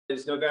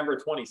is November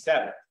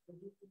 27th.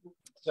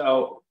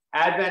 So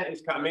Advent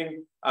is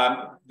coming.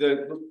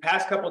 The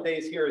past couple of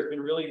days here has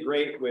been really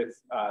great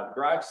with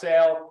garage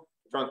sale,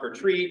 trunk or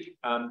treat.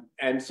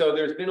 And so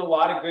there's been a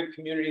lot of good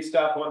community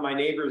stuff. One of my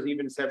neighbors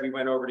even said we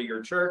went over to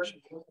your church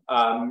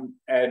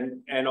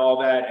and all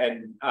that.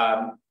 And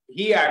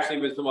he actually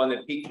was the one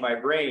that piqued my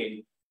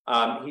brain.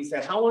 He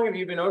said, how long have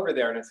you been over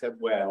there? And I said,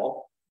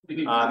 well,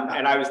 and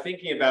I was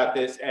thinking about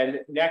this, and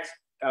next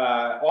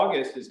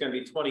August is going to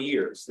be 20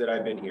 years that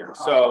I've been here.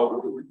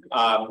 So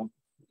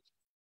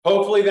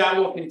hopefully that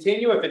will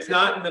continue. If it's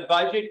not in the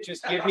budget,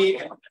 just give me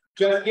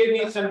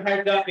some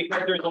heads up,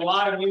 because there's a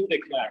lot of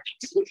music left.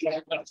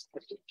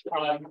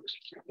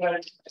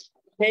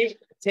 Please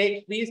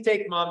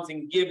take moms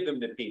and give them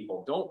to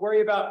people. Don't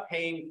worry about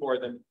paying for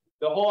them.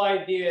 The whole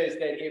idea is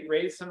that it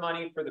raised some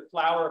money for the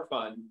Flower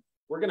Fund.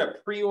 We're going to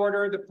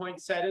pre-order the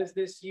poinsettias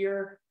this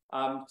year.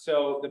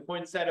 So the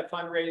poinsettia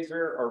fundraiser,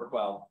 or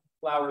well,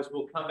 flowers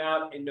will come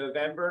out in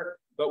November,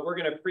 but we're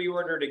going to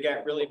pre-order to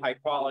get really high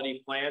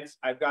quality plants.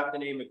 I've got the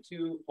name of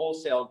 2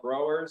 wholesale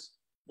growers.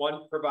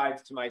 One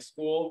provides to my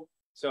school.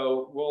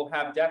 So we'll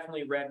have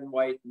definitely red and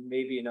white, and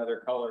maybe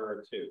another color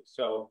or 2.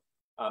 So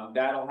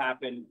that'll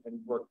happen and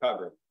we're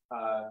covered.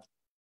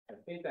 I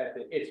think that's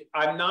it.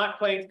 I'm not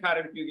playing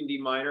Toccata and Fugue in D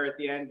minor at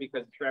the end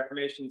because it's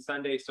Reformation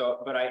Sunday.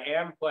 So, but I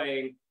am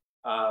playing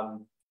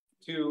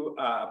 2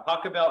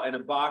 Pachelbel and a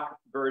Bach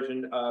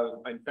version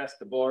of Ein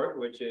feste Burg,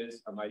 which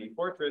is A Mighty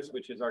Fortress,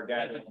 which is our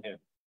gathering hymn.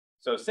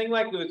 So sing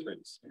like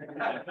Lutherans.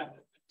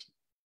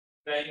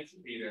 Thanks,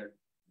 Peter.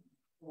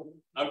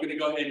 I'm going to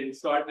go ahead and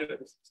start the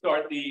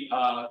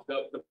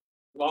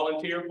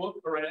volunteer book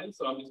around.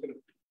 So I'm just going to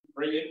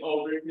bring it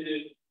over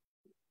to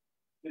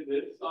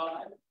this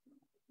side.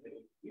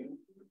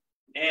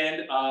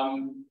 And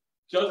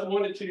just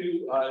wanted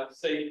to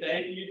say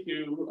thank you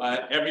to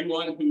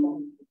everyone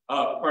who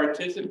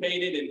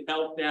participated and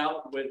helped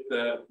out with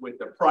the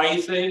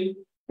pricing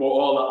for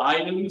all the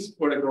items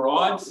for the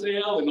garage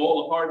sale and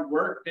all the hard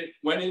work that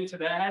went into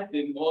that,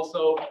 and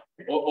also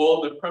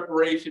all the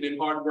preparation and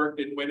hard work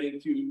that went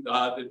into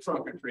the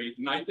trunk or treat.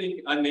 And I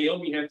think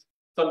Naomi has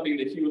something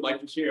that she would like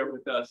to share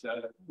with us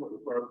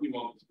for a few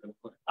moments.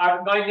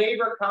 My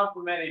neighbor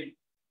complimented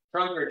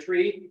trunk or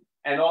treat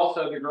and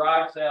also the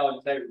garage sale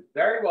and said,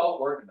 very well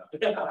organized.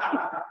 It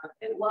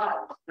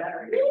was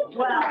very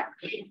well.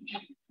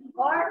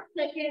 Our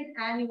second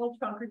annual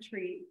trunk or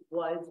treat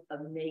was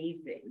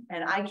amazing.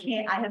 And I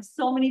have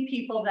so many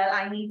people that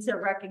I need to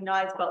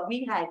recognize, but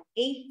we had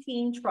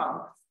 18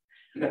 trunks.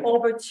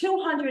 Over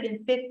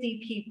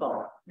 250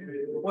 people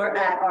were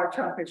at our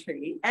trunk or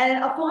treat,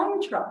 and a fire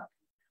truck,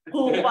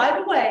 who, by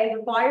the way,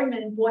 the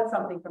firemen bought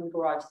something from the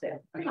garage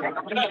sale.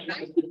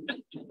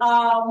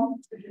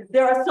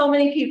 There are so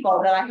many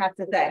people that I have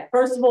to thank.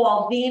 First of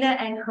all, Dina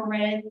and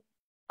Corinne.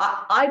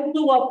 I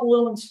blew up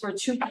balloons for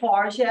 2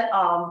 cars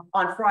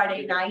on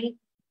Friday night.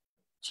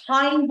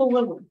 Tying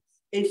balloons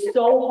is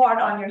so hard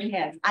on your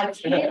hands. I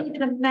can't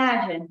even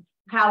imagine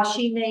how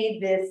she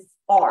made this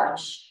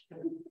arch.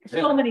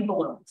 So many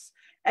balloons.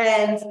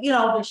 And, you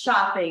know, the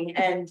shopping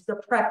and the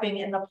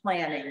prepping and the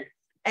planning.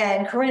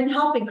 And Corinne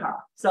helping her.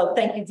 So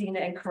thank you,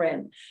 Dina and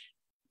Corinne.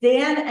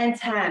 Dan and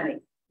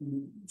Tammy.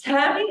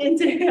 Tammy and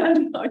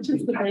Dan are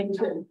just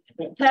amazing.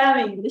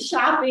 Tammy, the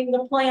shopping,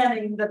 the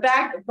planning, the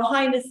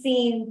behind the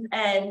scenes,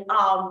 and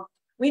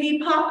we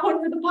need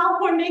popcorn for the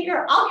popcorn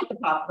maker. I'll get the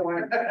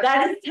popcorn.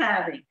 That is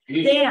Tammy.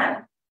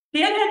 Dan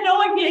had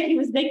no idea he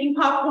was making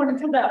popcorn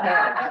until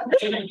that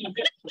moment.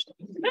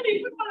 And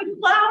he put on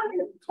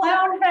a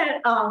clown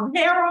head,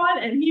 hair on,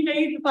 and he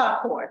made the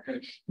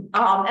popcorn.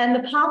 And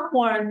the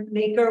popcorn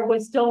maker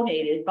was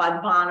donated by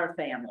the Bonner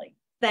family.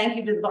 Thank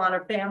you to the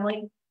Bonner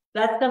family.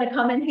 That's going to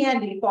come in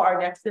handy for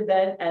our next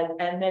event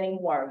and many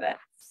more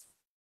events.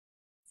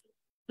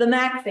 The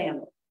Mack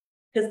family.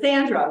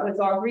 Cassandra was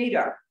our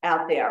reader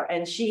out there,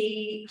 and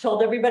she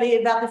told everybody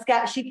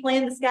about she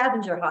planned the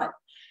scavenger hunt,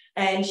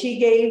 and she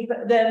gave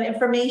them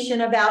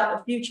information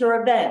about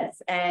future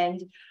events.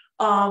 And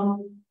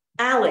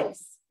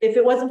Alex, if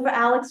it wasn't for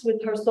Alex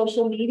with her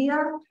social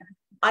media,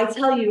 I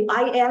tell you,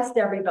 I asked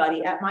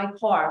everybody at my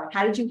park,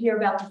 how did you hear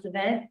about this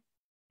event?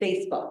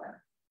 Facebook.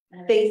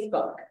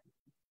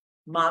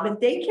 Mom and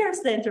daycare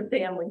center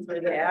families were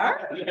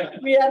there.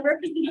 We had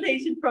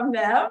representation from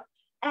them,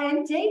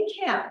 and day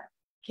camp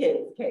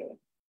kids came.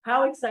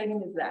 How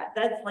exciting is that?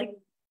 That's like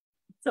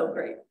so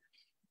great.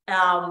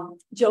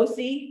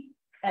 Josie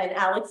and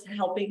Alex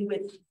helping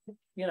with,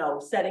 you know,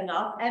 setting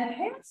up, and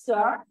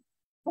Pastor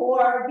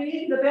for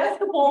being the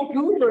basketball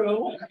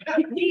guru.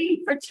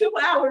 For 2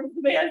 hours,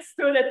 the man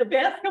stood at the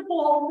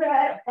basketball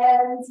net,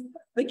 and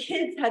the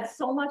kids had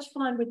so much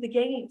fun with the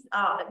games.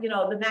 You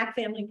know, the Mack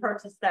family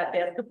purchased that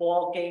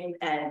basketball game,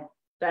 and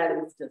that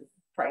is just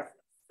priceless.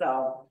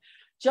 So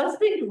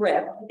Justin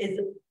Grip is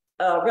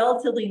a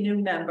relatively new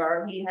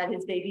member. He had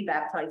his baby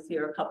baptized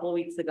here a couple of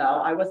weeks ago.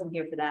 I wasn't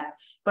here for that,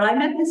 but I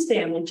met this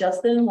family,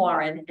 Justin and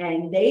Lauren,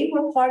 and they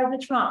were part of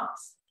the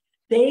Trumps.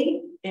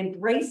 They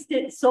embraced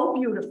it so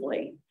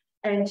beautifully.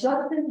 And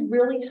Justin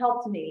really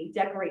helped me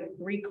decorate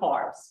 3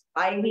 cars.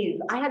 I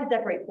had to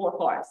decorate 4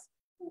 cars.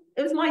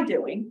 It was my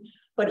doing,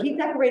 but he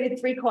decorated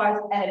 3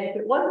 cars. And if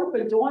it wasn't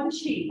for Dawn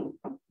Sheep,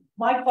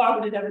 my car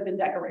would have never been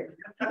decorated.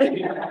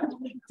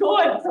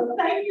 Dawn, so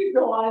thank you,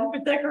 Dawn, for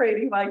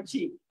decorating my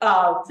Jeep.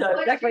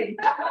 Decorating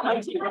my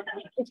Jeep.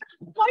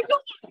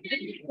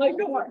 My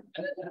car.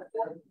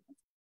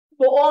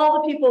 For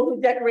all the people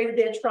who decorated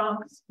their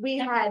trunks, we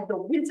had the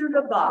Wizard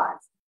of Oz,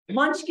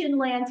 Munchkin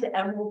Land to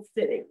Emerald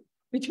City,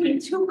 between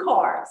 2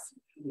 cars.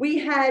 We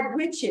had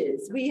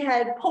witches, we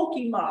had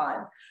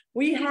Pokemon,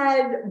 we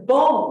had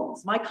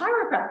bones. My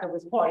chiropractor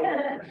was part of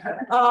it.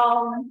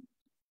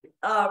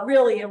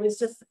 Really, it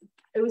was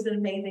an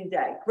amazing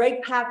day.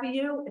 Greg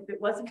Papiu, if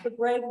it wasn't for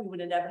Greg, we would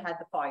have never had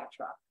the fire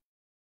truck.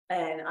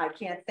 And I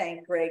can't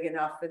thank Greg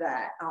enough for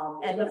that.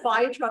 And the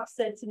fire truck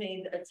said to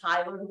me,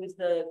 Tyler, who was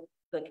the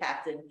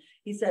captain,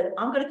 he said,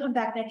 I'm going to come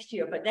back next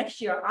year, but next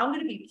year I'm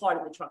going to be part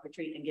of the trunk or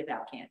treat and give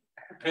out candy.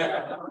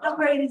 How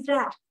great is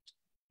that?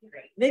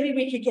 Maybe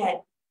we could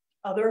get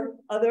other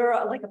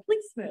like a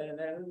policeman,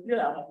 and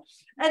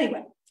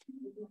Anyway,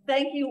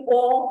 thank you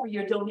all for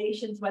your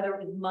donations, whether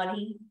it was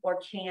money or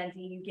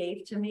candy you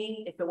gave to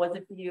me. If it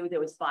wasn't for you, there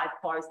was 5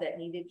 cars that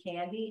needed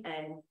candy,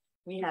 and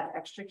we have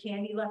extra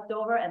candy left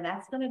over, and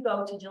that's going to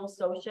go to Jill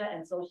Socia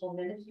and Social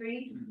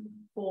Ministry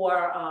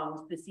for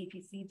the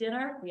CPC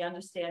dinner. We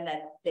understand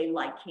that they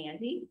like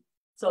candy,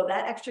 so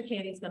that extra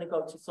candy is going to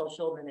go to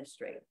Social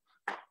Ministry.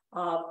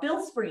 Bill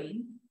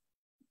Spreen,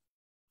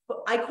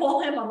 I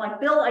call him, I'm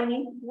like, Bill, I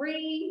need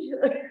 3,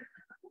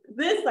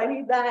 this, I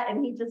need that,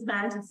 and he just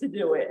manages to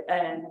do it.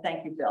 And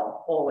thank you,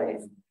 Bill,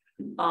 always.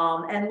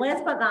 And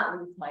last but not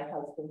least, my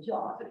husband,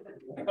 John.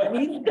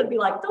 He's gonna be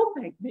like, don't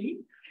thank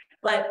me.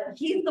 But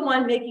he's the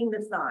one making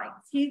the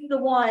signs. He's the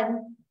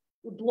one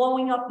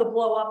blowing up the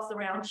blow-ups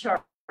around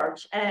church.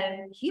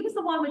 And he was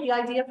the one with the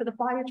idea for the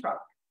fire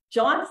truck.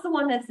 John's the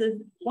one that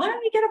says, why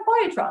don't you get a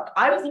fire truck?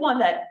 I was the one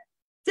that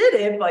did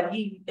it, but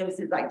it was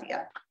his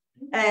idea.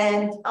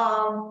 And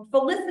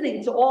for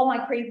listening to all my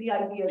crazy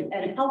ideas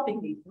and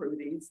helping me through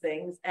these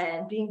things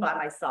and being by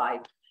my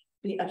side,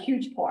 be a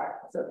huge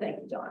part. So thank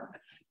you, John.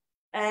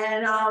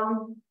 And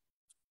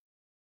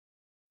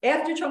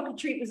after trunk or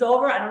treat was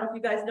over, I don't know if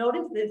you guys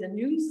noticed, there's a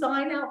new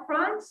sign out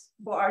front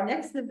for our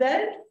next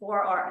event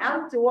for our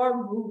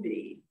outdoor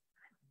movie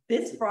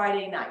this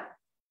Friday night.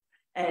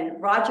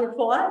 And Roger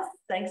Foss,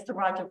 thanks to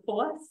Roger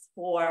Foss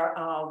for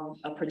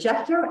a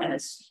projector and an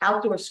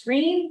outdoor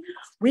screen,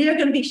 we are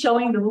going to be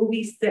showing the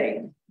movie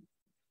Sing.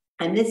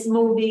 And this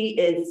movie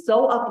is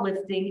so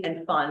uplifting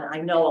and fun.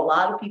 I know a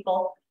lot of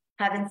people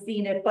haven't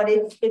seen it, but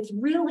it's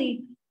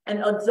really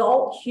an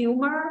adult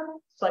humor,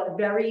 but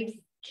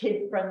very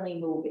kid-friendly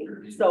movie.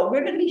 So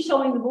we're going to be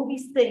showing the movie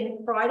Sing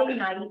Friday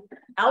night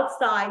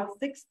outside,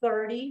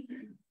 6:30.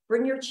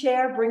 Bring your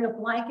chair, bring a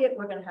blanket.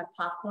 We're going to have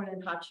popcorn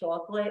and hot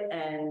chocolate,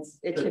 and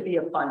it should be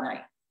a fun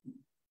night.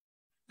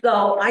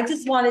 So I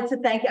just wanted to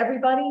thank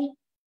everybody.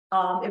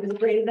 It was a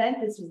great event.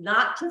 This was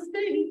not just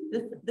me.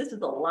 This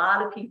is a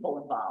lot of people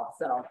involved.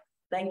 So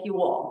thank you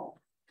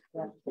all.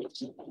 Yeah.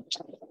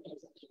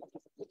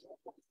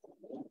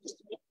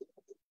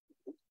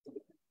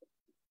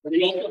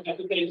 We also have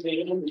to thank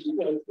Naomi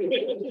because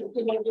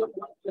whenever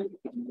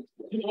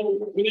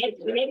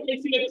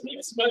we see a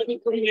text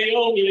message from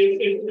Naomi,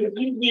 it's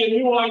usually a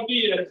new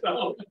idea.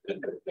 So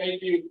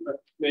thank you,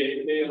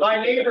 Naomi. My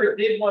neighbor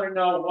did want to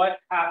know what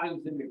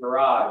happens in the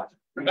garage.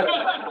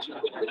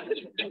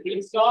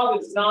 He saw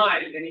the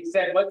sign and he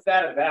said, "What's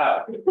that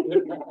about?"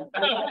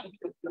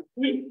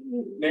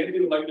 Maybe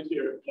you'd like to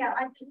hear. Yeah,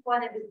 I just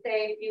wanted to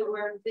say a few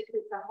words. This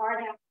is a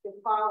hard act to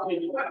follow,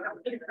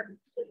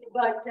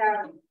 but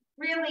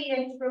really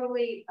and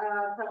truly,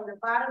 from the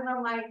bottom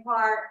of my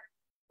heart,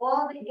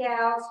 all the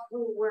gals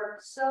who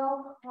worked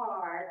so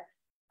hard.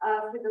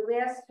 For the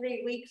last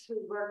 3 weeks, we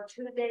worked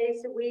 2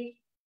 days a week,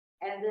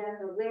 and then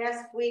the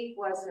last week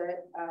was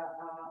a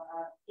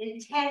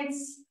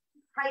intense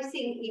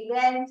pricing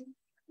event,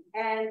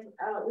 and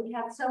we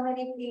had so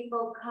many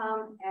people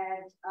come,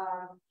 and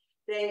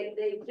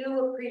they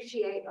do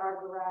appreciate our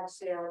garage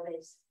sale.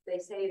 They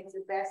say it's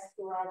the best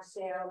garage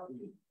sale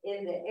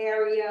in the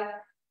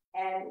area,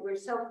 and we're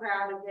so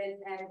proud of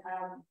it. And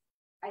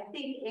I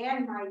think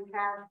Ann might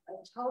have a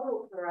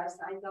total for us.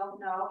 I don't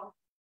know.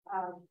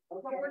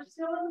 But we're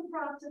still in the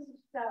process of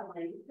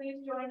selling.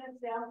 Please join us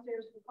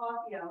downstairs for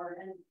coffee hour,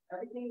 and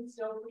everything's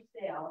still for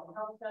sale. It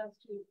helps us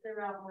to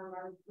clear out more of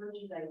our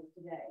merchandise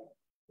today.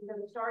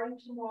 Because starting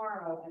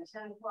tomorrow at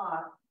 10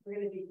 o'clock, we're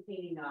going to be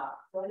cleaning up.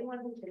 So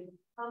anyone who can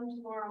come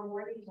tomorrow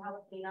morning to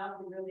help clean up,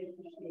 we really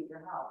appreciate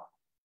your help.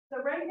 So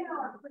right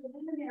now, our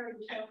preliminary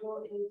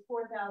total is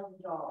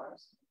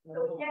 $4,000. So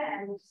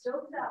again,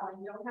 still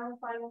selling, don't have a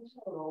final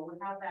total. We'll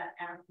have that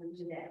after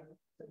today.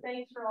 So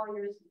thanks for all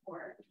your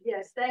support.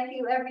 Yes, thank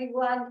you,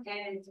 everyone,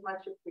 and it's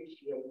much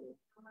appreciated.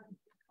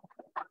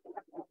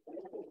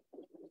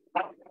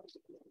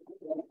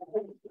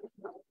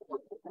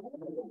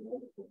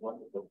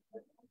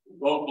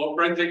 Well, Well,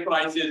 friends in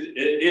Christ, it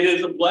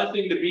is a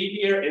blessing to be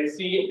here and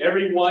see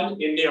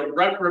everyone in their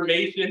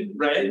Reformation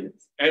red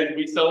as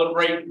we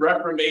celebrate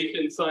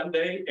Reformation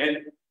Sunday. And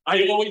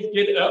I always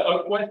get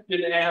a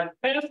question asked,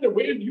 Pastor,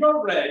 where's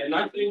your red? And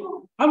I say,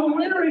 I'm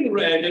wearing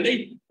red. And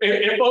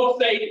and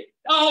folks say,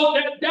 oh,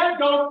 that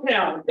don't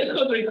count. That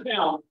doesn't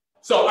count.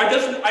 So I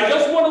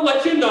just want to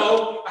let you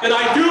know that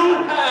I do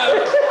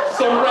have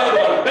some red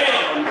on.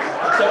 Bam!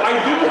 So I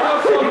do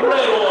have some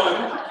red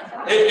on.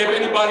 If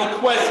anybody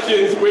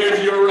questions,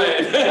 where's your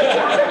red?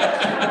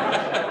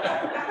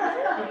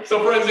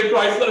 So friends in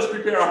Christ, let's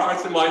prepare our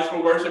hearts and minds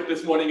for worship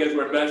this morning as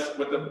we're blessed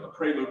with a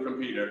prelude from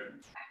Peter.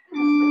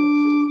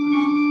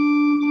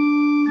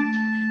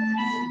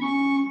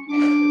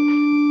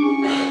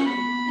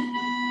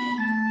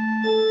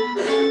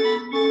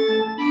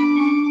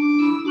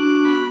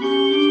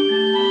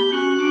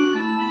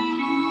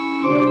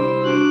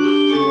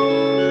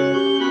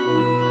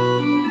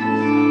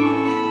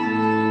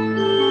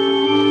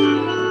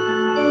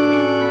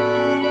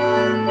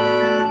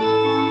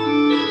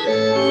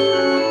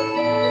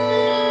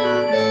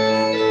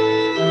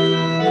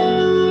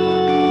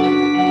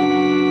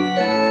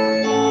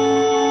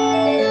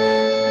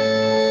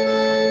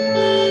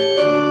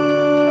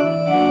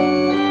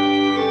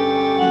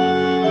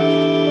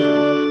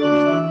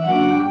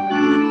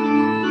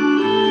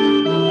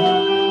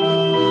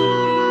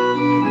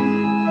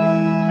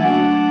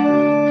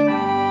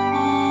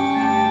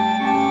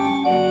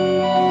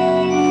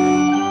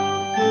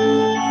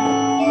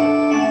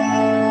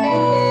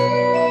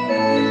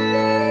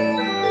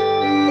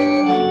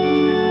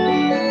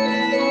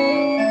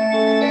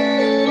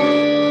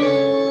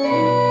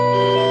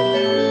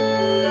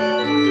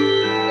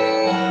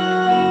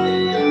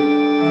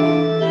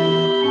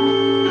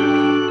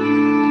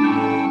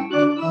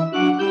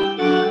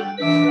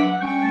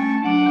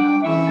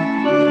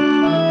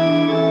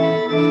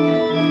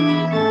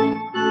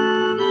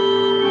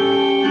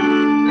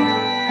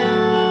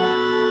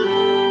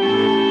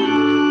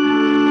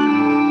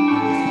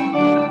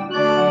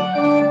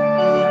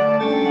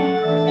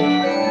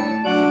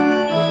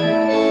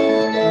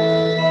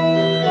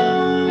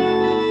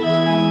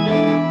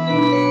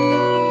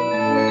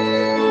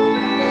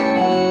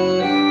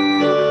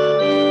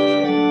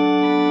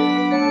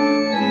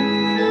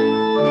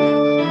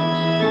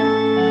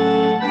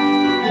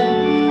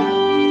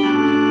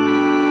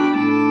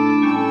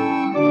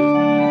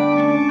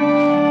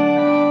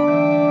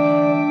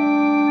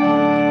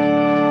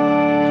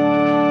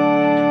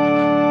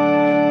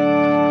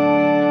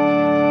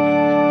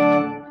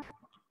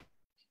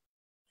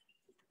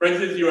 Friends,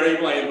 if you are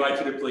able, I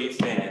invite you to please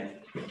stand.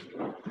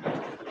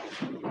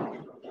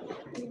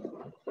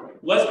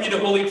 Blessed be the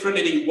Holy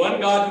Trinity,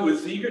 one God who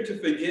is eager to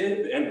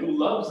forgive and who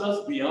loves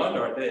us beyond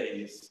our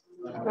days.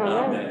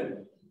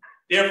 Amen.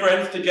 Dear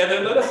friends, together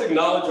let us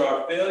acknowledge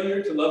our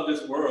failure to love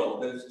this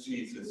world as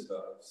Jesus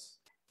does.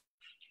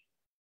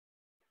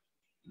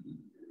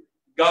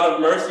 God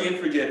of mercy and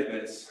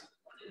forgiveness,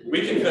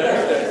 we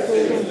confess that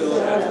sin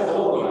still has a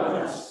hold on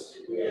us.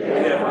 We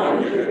have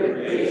harmed your good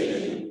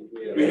creation.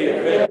 We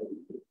have failed.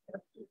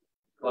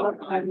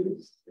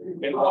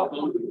 And all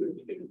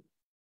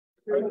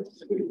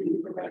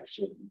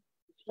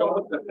show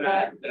us the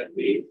path that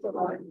leads to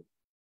life.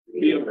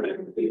 Be a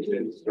refuge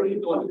and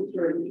strength on the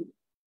journey.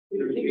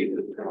 Through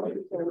Jesus Christ,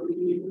 our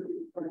Redeemer.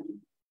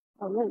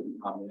 Amen.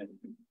 Amen.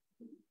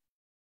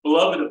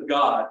 Beloved of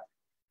God,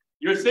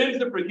 your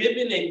sins are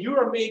forgiven and you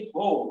are made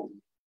whole.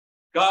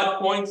 God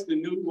points the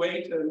new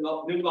way to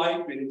new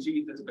life in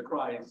Jesus the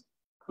Christ,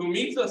 who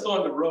meets us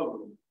on the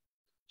road.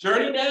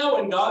 Journey now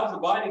in God's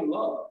abiding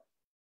love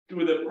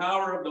through the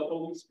power of the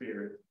Holy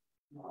Spirit.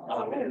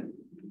 Amen.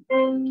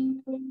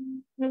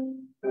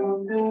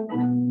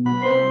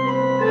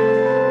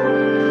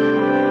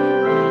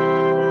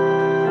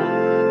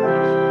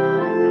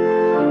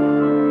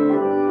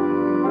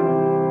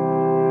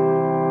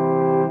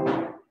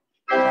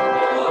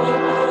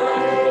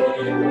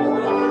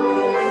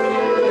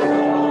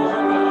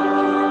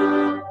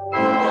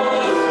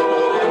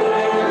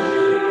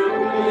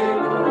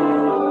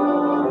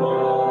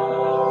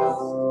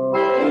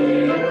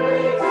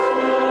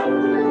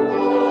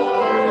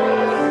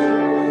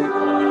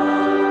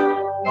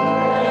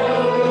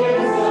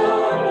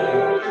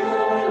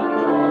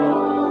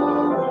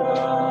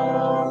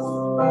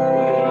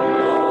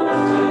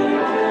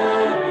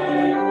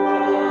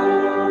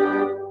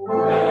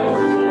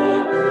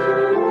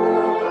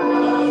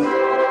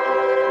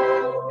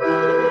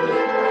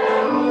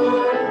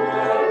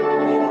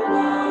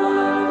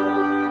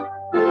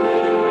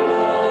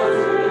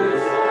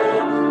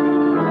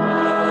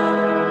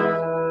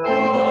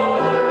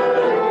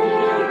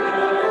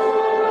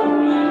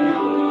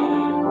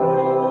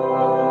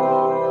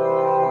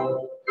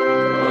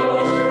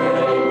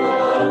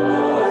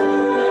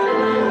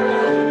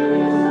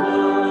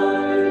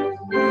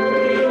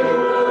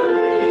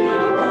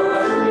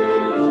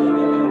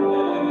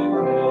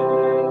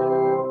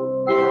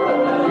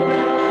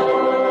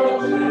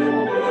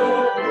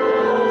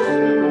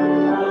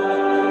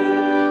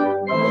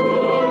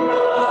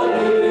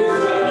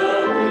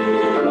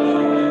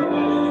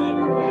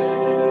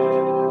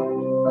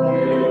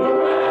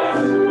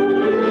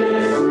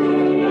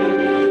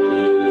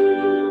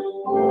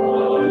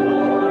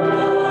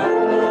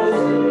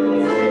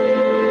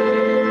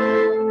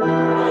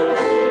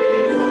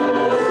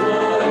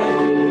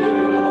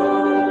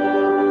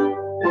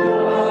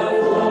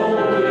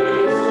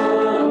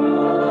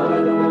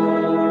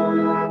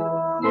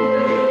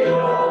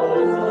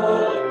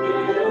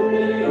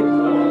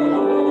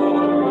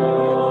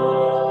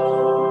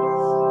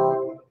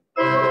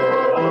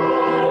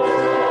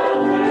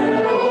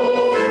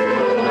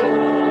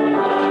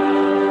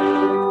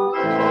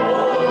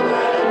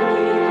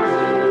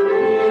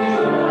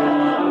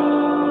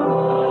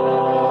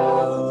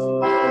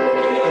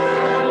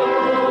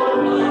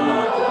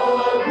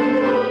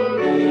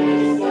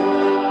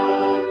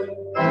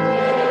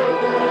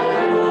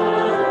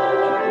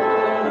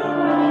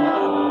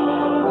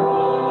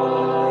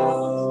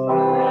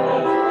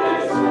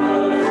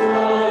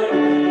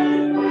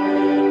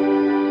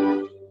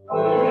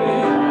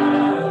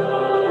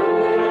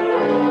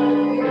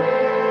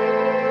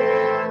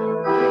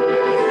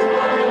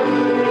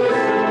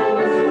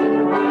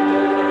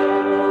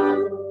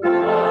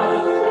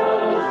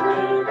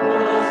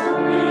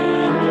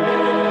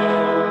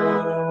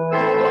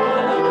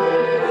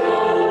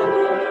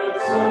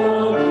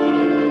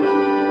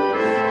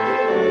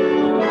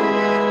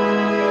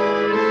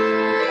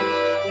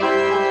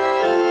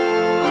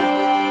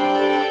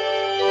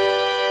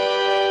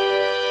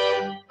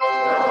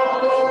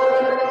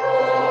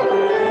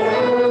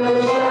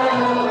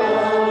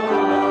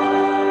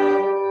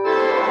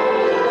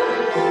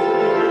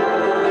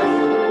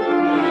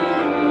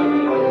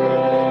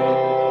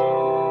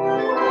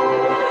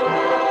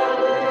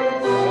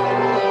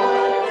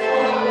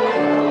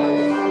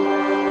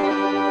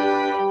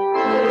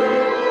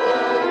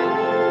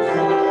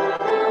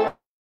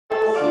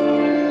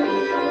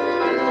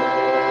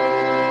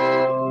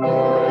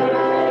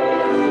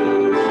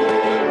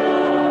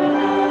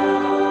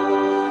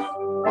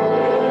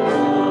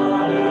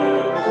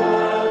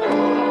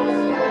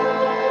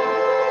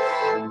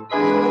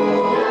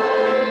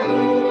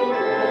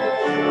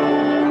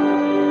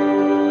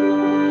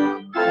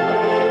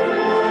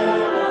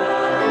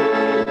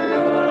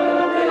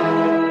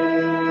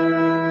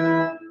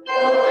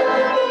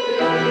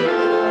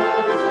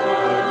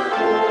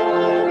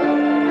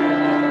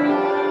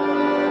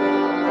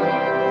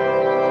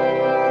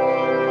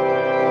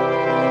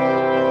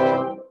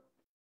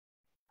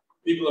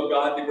 People of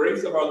God, the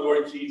grace of our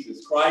Lord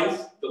Jesus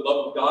Christ, the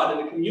love of God,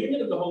 and the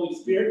communion of the Holy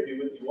Spirit be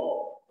with you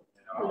all.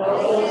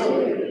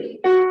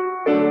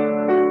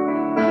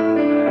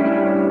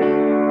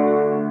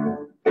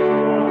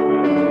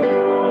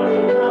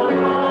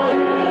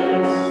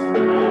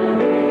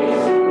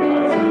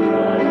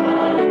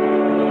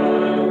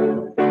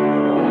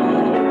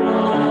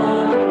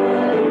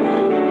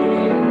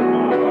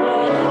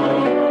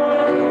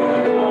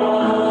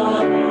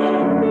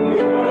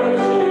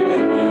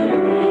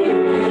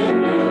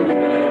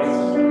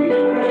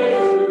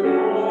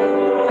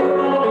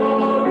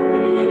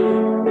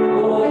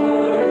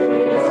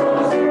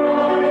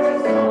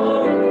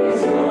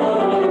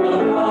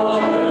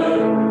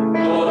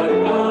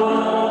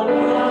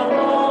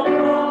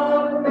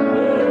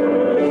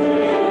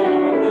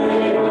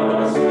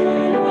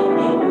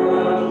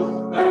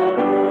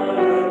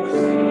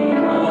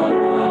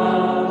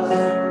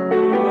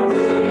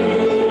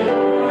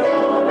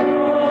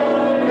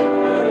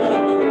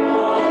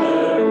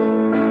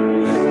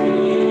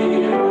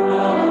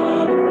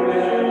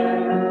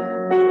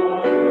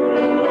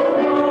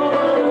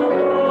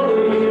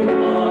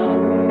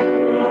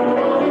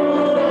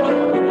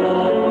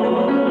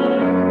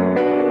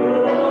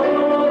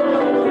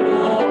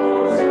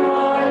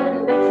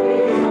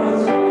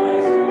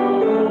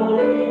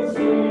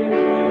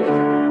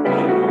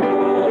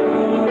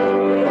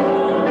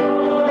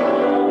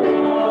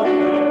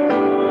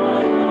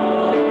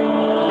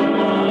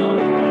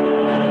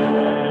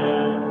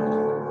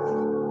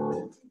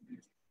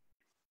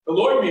 The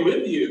Lord be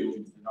with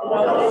you.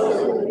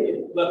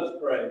 Let us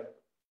pray.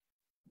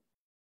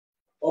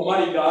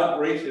 Almighty God,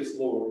 gracious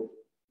Lord,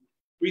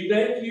 we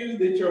thank you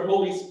that your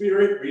Holy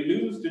Spirit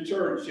renews the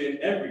church in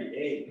every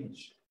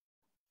age.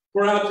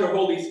 Pour out your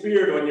Holy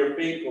Spirit on your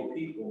faithful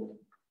people.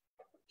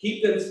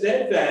 Keep them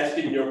steadfast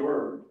in your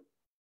word.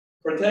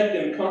 Protect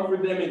and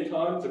comfort them in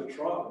times of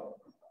trial.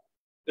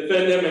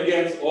 Defend them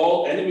against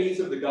all enemies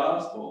of the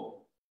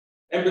gospel.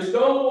 And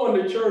bestow on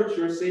the church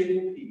your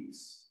saving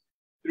peace.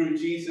 Through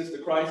Jesus the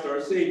Christ, our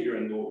Savior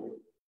and Lord,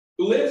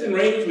 who lives and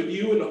reigns with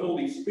you in the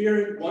Holy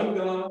Spirit, one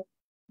God,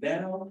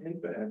 now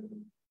and forever.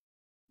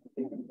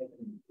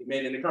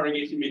 Amen. And the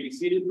congregation may be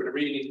seated for the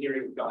reading and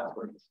hearing of God's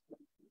word.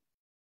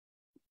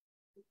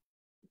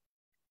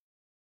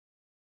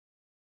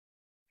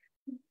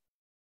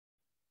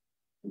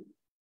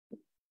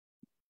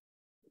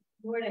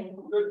 Morning.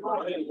 Good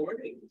morning.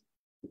 Morning.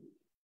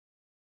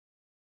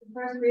 The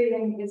first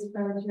reading is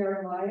from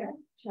Jeremiah,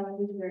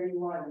 chapter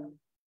 31.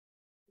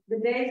 The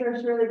days are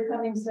surely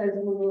coming, says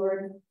the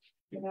Lord,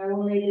 and I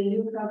will make a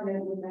new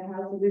covenant with the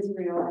house of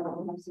Israel and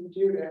the house of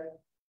Judah.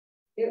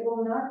 It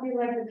will not be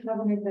like the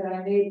covenant that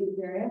I made with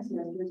their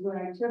ancestors when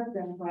I took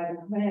them by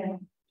the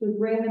hand to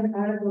bring them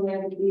out of the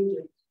land of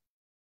Egypt.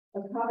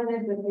 A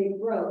covenant that they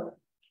broke,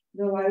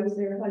 though I was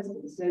their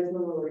husband, says the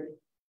Lord.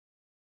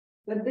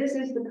 But this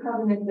is the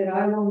covenant that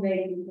I will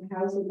make with the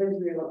house of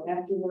Israel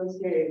after those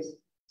days,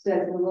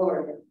 says the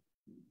Lord.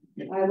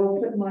 I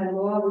will put my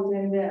law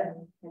within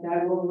them, and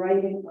I will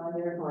write it on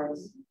their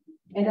hearts,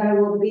 and I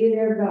will be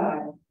their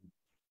God.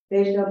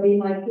 They shall be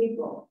my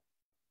people.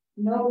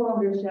 No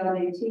longer shall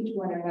they teach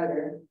one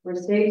another, or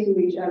say to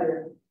each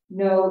other,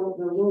 know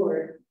the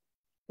Lord,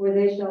 for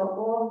they shall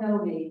all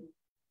know me,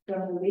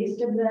 from the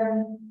least of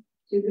them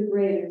to the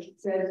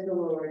greatest, says the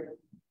Lord.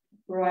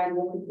 For I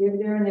will forgive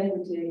their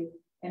iniquity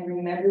and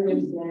remember their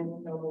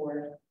sin no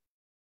more.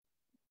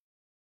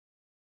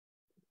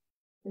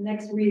 The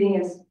next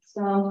reading is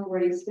Psalm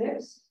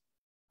 46.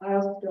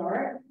 I'll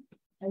start,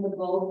 and the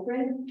bold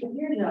print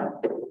appears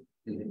now.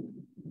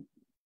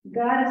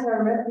 God is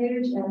our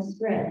refuge and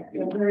strength,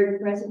 a very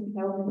present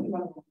help in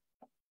trouble.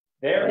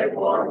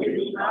 Therefore we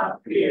do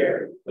not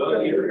fear, though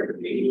the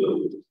earth be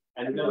moved,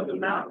 and though the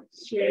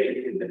mountains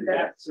shake in the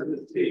depths of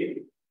the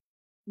sea.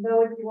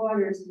 Though its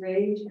waters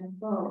rage and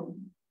foam,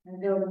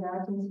 and though the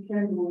mountains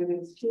tremble with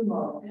its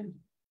tumult.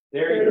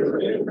 There is a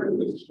river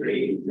whose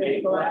streams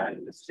make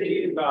glad the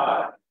city of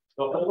God,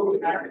 the holy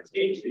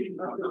habitation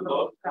of the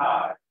Most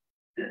High.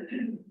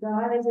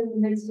 God is in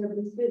the midst of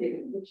the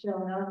city, which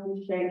shall not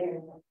be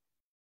shaken.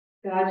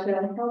 God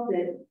shall help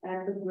it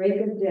at the break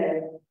of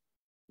day.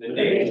 The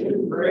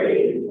nations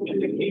rage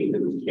and the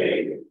kingdoms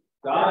shake.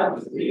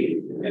 God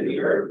sees and the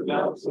earth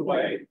melts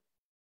away.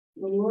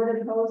 The Lord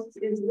of hosts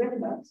is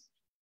with us.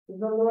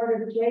 The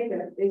Lord of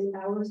Jacob is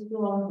our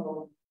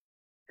stronghold.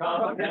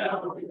 Come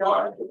now,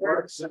 regard the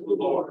works of the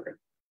Lord.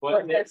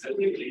 What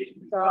necessity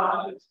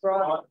God has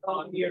brought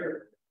on the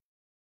earth.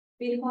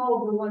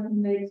 Behold, the one who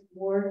makes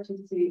war to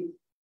cease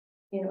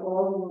in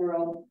all the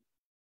world,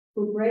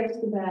 who breaks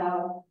the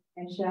bow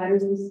and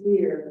shatters the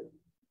spear,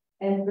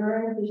 and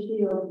burns the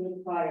shield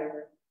with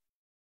fire.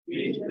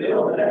 Be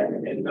still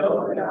then and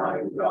know that I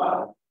am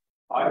God.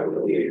 I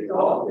will be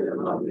exalted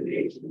among the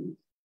nations.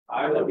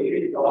 I will be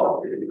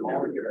exalted in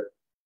all the earth.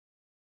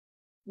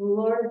 The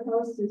Lord of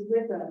hosts is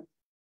with us.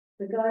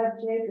 The God of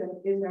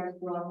Jacob is our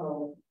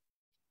stronghold.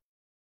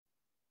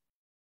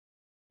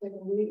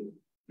 Second reading.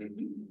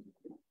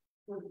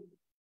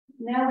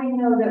 Now we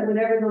know that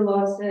whatever the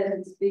law says,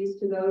 it speaks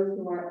to those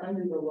who are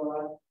under the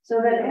law,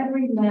 so that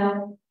every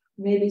mouth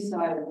may be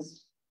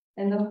silenced,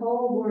 and the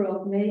whole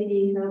world may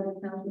be held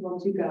accountable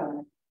to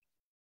God.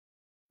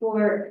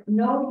 For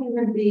no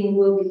human being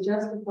will be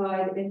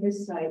justified in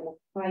his sight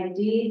by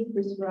deeds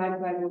prescribed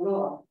by the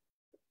law,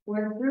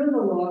 for through the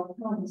law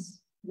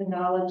comes the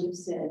knowledge of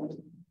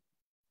sin.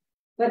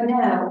 But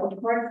now,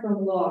 apart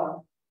from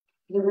law,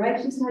 the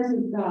righteousness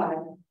of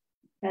God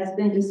has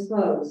been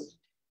disclosed,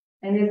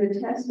 and is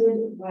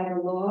attested by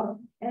the law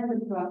and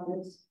the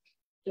prophets,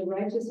 the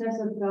righteousness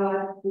of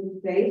God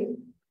through faith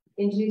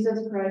in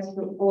Jesus Christ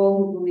for all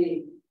who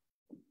believe.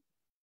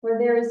 For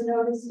there is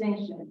no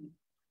distinction,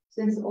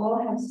 since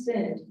all have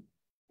sinned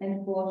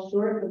and fall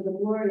short of the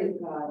glory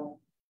of God.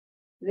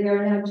 They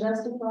are now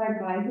justified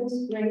by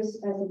his grace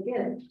as a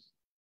gift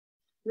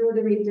through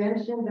the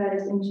redemption that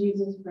is in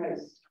Jesus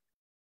Christ,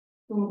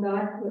 whom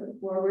God put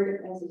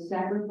forward as a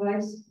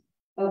sacrifice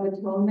of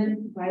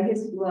atonement by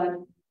his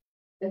blood,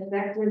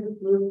 effective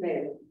through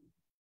faith.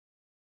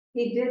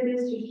 He did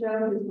this to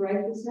show his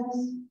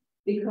righteousness,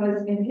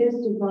 because in his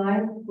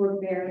divine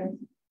forbearance,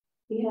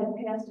 he had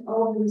passed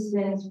over the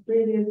sins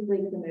previously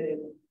committed.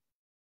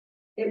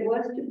 It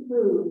was to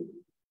prove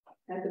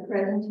at the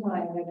present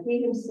time that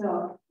he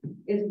himself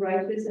is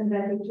righteous and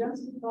that he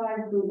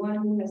justifies the one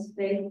who has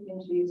faith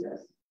in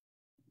Jesus.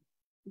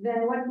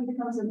 Then what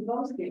becomes of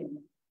boasting?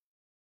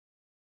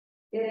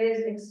 It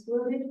is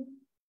excluded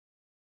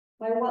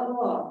by what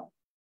law?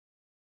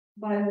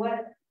 By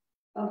what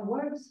of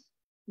works?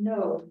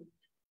 No,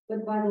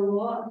 but by the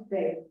law of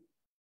faith.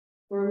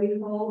 For we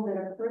hold that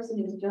a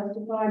person is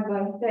justified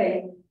by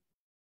faith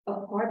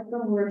apart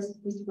from works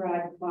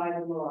prescribed by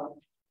the law.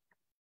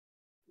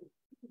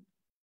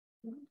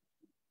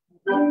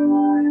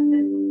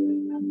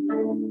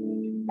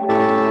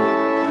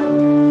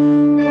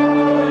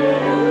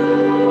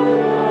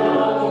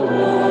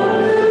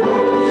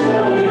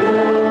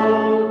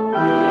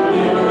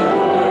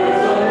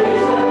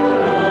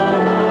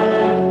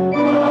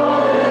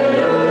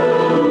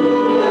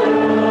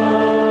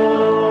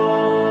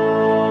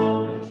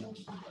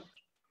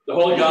 The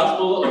Holy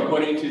Gospel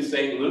according to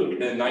St. Luke,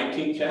 the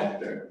 19th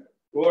chapter.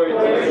 Glory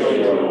to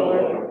you,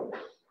 Lord.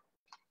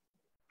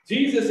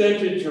 Jesus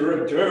entered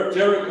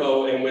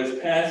Jericho and was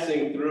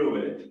passing through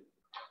it.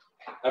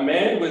 A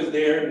man was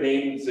there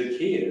named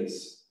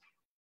Zacchaeus.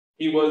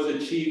 He was a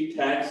chief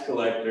tax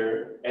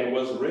collector and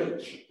was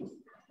rich.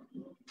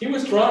 He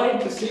was trying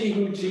to see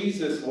who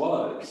Jesus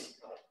was,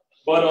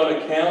 but on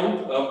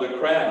account of the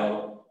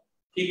crowd,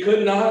 he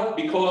could not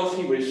because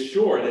he was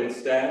short in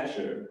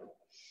stature.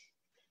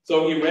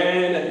 So he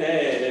ran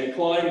ahead and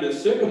climbed a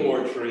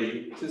sycamore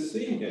tree to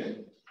see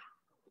him,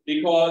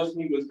 because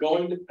he was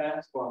going to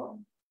pass by.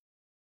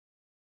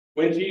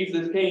 When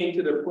Jesus came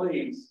to the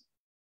place,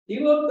 he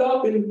looked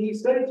up and he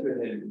said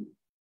to him,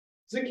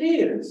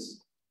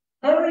 Zacchaeus,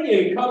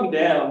 hurry and come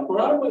down, for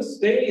I must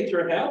stay at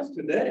your house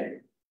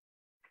today.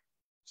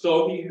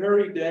 So he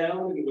hurried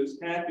down and was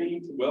happy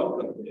to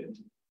welcome him.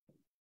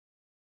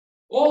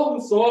 All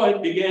who saw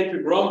it began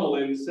to grumble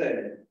and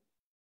said,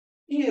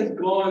 he has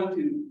gone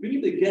to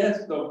be the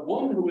guest of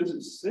one who is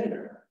a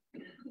sinner.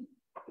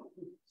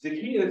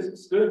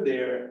 Zacchaeus stood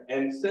there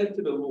and said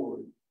to the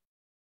Lord,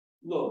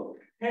 look,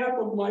 half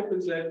of my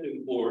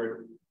possessions,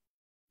 Lord,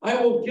 I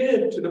will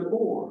give to the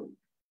poor.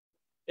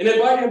 And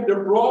if I have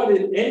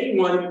defrauded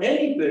anyone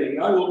anything,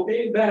 I will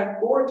pay back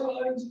 4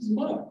 times as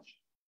much.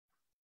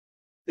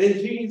 Then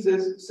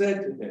Jesus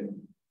said to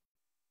him,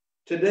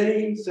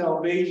 today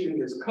salvation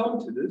has come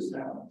to this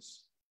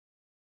house,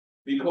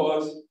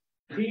 because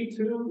he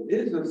too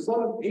is the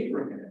son of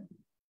Abraham.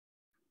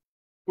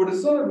 For the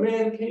Son of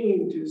Man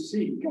came to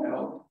seek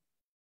out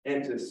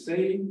and to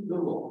save the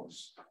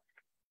lost.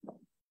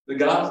 The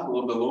gospel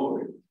of the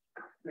Lord.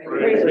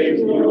 Praise to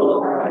you,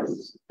 Lord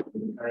Christ.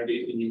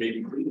 Congregation, you may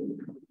be seated.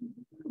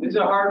 This is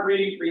a hard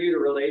reading for you to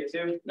relate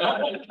to.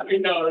 I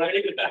know,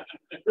 right?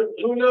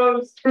 Who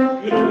knows?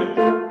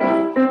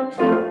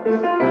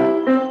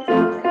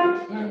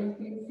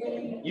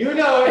 You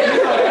know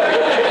it.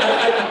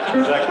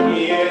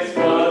 Zacchaeus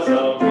was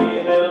a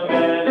real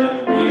man,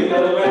 and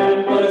real man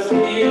was he.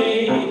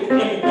 He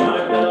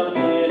climbed up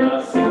in a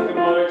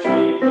sycamore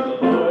tree, for the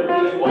Lord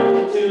he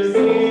wanted to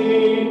see.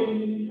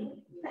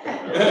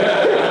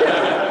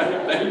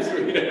 Thanks,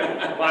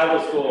 Rita.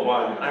 Bible school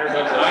one. I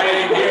remember. I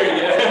ain't here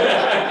yet.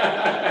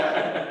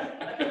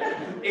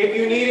 If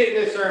you need it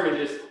in the sermon,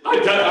 just.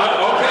 Okay.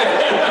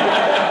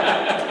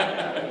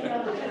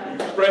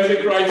 Friends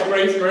in Christ,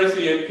 grace,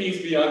 mercy, and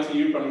peace be unto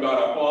you from God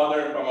our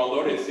Father, from our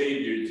Lord and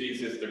Savior,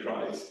 Jesus the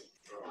Christ.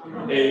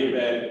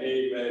 Amen.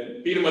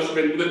 Amen. Peter must have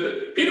been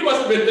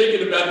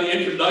thinking about the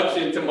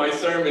introduction to my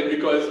sermon,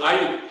 because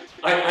I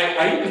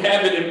even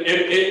have it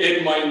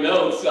in my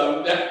notes.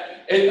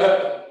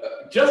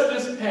 Just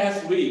this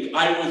past week,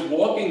 I was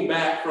walking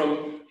back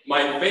from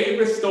my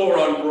favorite store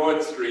on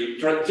Broad Street,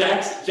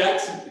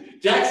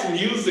 Jack's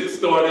Music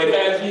Store that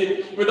has,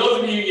 for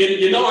those of you,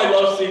 you know I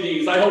love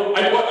CDs. I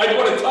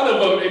bought a ton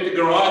of them at the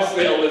garage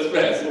sale this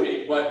past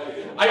week, but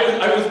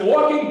I was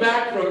walking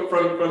back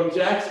from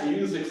Jack's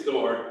music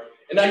store,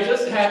 and I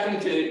just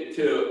happened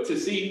to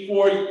see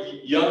four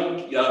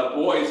young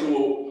boys who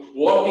were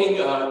walking.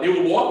 They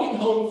were walking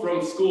home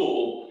from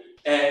school,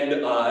 and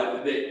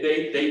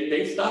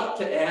they stopped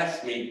to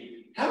ask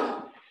me,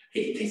 "How?"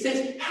 He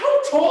says,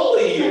 "How tall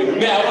are you?"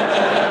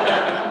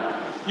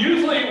 Now,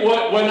 usually,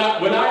 when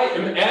I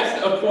am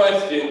asked a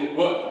question,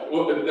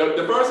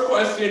 the first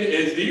question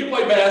is, "Do you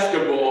play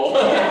basketball?"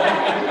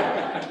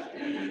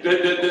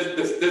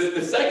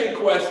 The second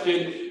question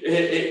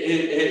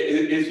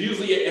is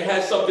usually, it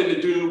has something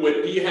to do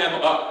with, do you have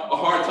a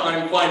hard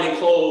time finding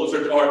clothes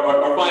or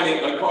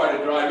finding a car to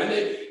drive?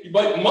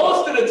 But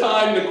most of the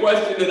time, the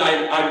question that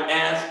I'm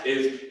asked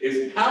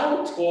is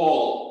how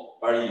tall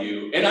are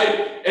you?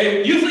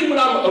 And usually when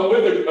I'm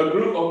with a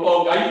group of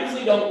folk, I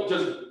usually don't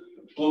just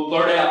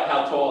blurt out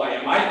how tall I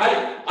am. I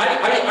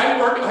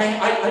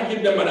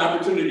give them an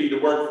opportunity to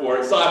work for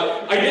it. So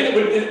I did it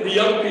with the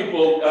young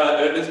people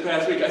this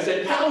past week. I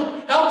said,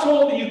 how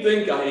tall do you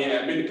think I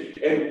am?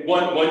 And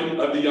one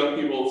of the young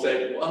people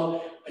said,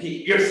 well,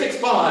 you're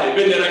 6'5".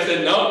 And then I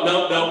said, no.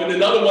 And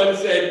another one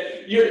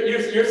said, you're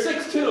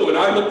 6'2". And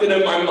I looked at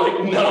him, I'm like,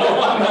 no,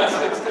 I'm not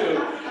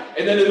 6'2".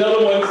 And then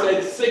another one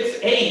said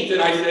 6'8",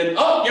 and I said,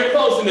 oh, you're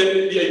close. And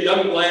then the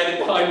young lad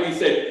behind me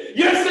said,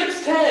 you're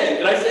 6'10".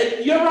 And I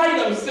said, you're right,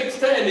 I'm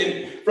 6'10".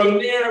 And from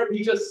there,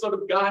 we just sort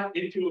of got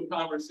into a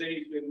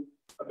conversation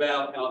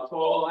about how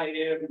tall I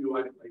am, do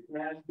I play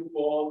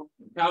basketball,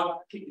 how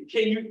can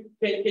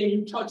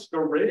you touch the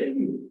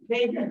rim?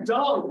 Can you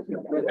dunk?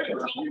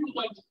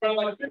 For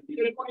like 15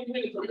 to 20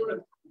 minutes,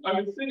 I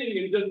was sitting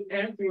and just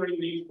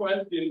answering these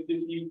questions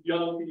that these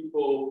young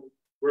people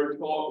were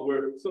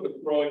sort of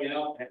throwing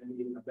out at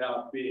me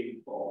about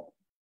being tall.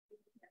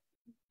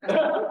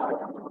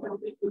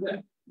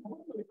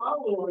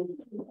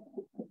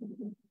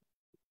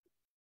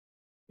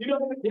 You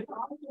know, there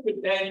are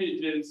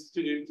advantages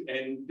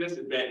and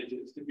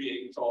disadvantages to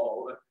being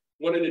tall.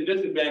 One of the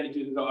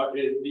disadvantages is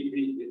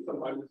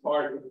sometimes it's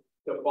hard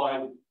to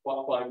find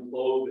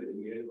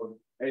clothing, or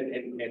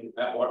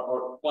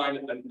find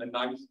a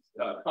nice,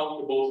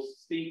 comfortable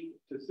seat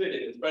to sit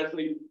in,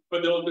 especially for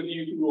those of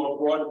you who are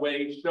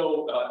Broadway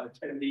show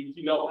attendees.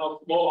 You know how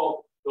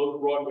small those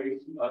Broadway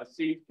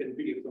seats can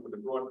be in some of the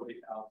Broadway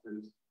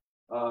houses.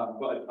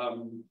 But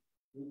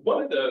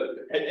one of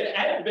the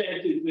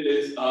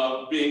advantages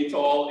of being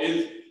tall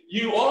is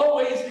you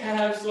always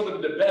have sort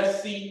of the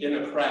best seat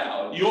in a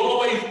crowd. You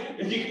always,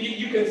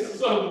 you can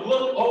sort of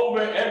look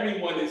over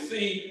everyone and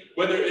see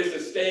whether it's a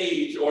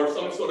stage or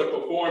some sort of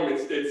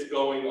performance that's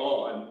going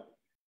on.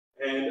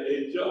 And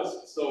it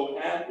just so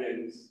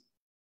happens,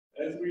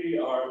 as we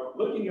are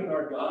looking at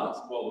our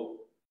gospel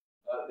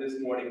this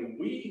morning,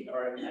 we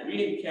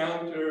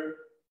encounter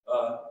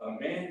a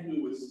man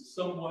who was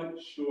somewhat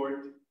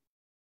short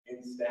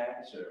in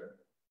stature.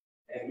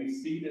 And we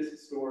see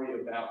this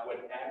story about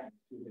what happened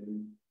to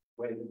him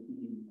when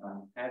he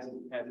has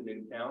an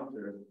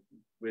encounter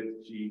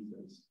with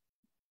Jesus.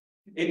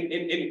 In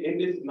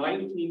this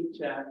 19th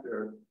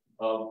chapter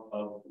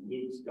of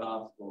Luke's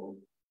gospel,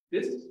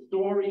 this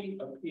story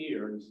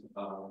appears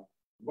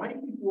right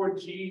before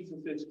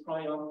Jesus'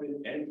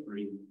 triumphant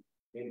entry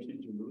into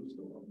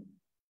Jerusalem.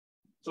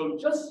 So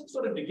just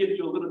sort of to give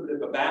you a little bit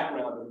of a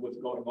background of what's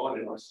going on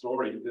in our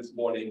story this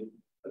morning,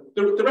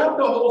 throughout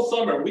the whole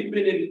summer, we've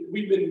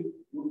been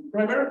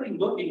primarily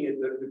looking at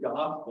the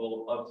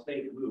gospel of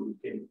St. Luke.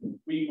 And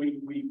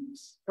we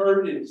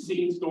heard and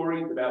seen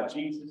stories about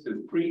Jesus'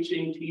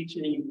 preaching,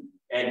 teaching,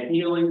 and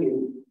healing.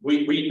 And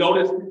we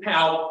noticed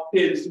how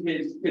his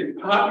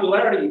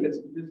popularity has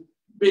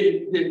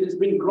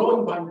been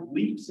growing by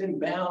leaps and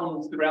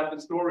bounds throughout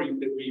the stories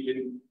that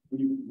we've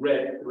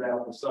read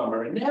throughout the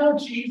summer. And now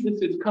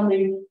Jesus is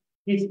coming,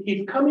 he's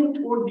coming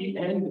toward the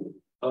end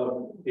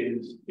of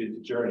his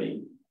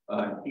journey.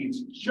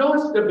 He's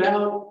just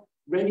about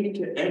ready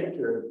to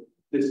enter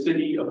the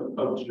city of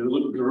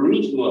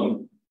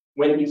Jerusalem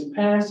when he's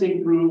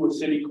passing through a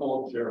city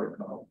called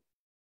Jericho.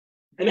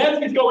 And as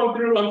he's going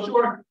through, I'm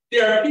sure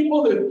there are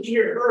people who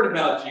heard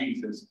about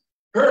Jesus,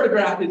 heard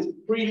about his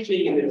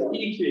preaching and his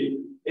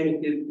teaching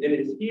and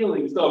his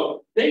healing.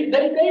 So they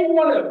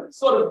want to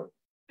sort of,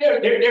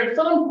 there are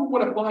some who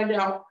want to find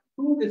out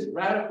who this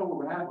radical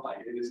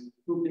rabbi is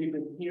who they've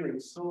been hearing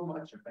so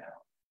much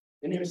about.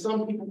 And there are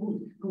some people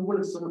who want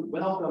to sort of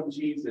welcome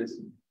Jesus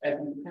as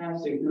he's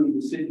passing through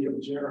the city of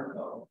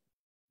Jericho.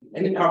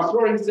 And our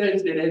story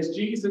says that as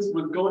Jesus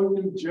was going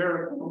through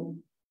Jericho,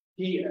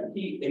 he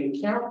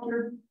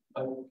encountered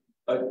a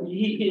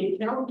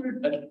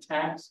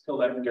tax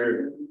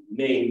collector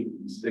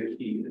named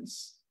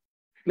Zacchaeus.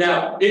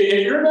 Now,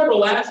 if you remember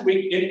last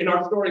week, in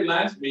our story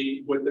last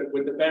week with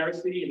the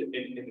Pharisee and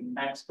the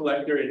tax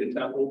collector in the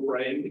temple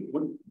praying,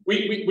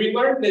 we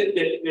learned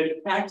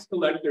that tax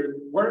collectors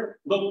weren't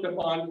looked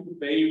upon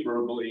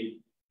favorably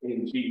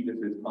in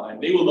Jesus'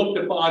 time. They were looked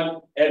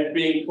upon as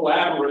being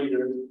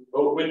collaborators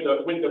with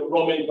the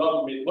Roman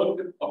government,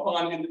 looked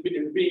upon as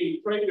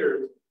being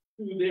traitors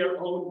to their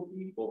own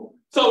people.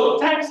 So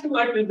tax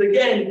collectors,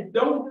 again, they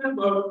don't have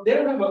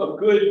a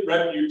good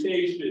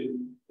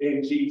reputation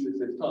in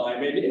Jesus'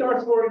 time. And in our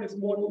story this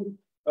morning,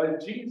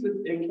 Jesus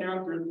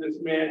encounters this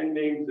man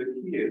named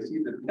Zacchaeus.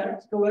 He's a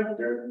tax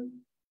collector.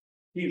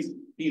 He's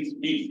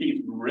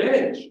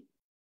rich,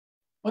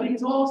 but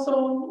he's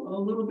also a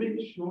little bit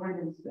short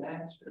in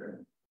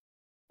stature.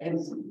 And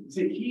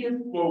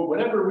Zacchaeus, for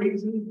whatever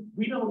reason,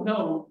 we don't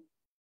know,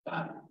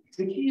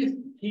 Zacchaeus,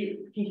 he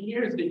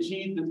hears that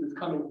Jesus is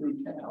coming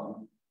through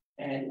town.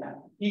 And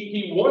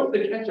he wants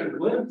to catch a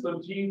glimpse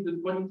of Jesus,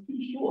 but he's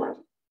too short.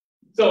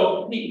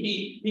 So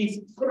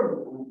he sort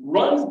of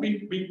runs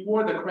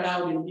before the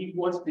crowd, and he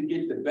wants to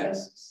get the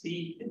best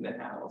seat in the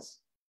house.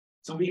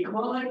 So he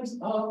climbs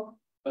up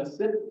a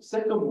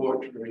sycamore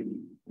tree.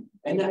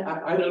 And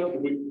I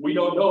don't, we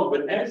don't know,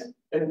 but as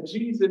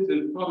Jesus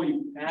is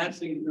probably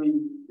passing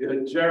through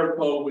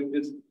Jericho with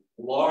this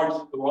large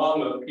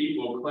throng of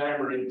people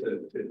clamoring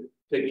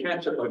to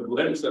catch a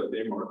glimpse of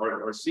him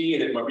or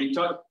seeing him or be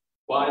touched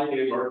by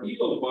him or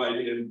healed by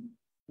him,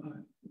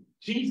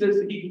 Jesus,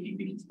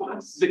 he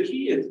spots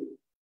Zacchaeus.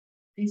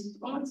 He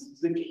spots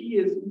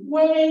Zacchaeus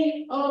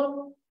way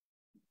up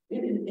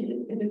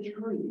in a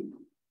tree.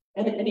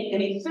 And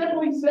he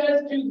simply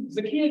says to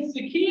Zacchaeus,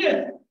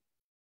 Zacchaeus,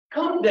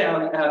 come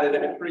down out of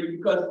that tree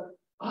because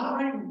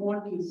I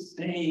want to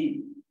stay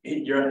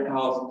in your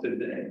house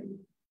today.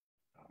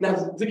 Now,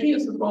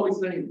 Zacchaeus is probably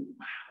saying,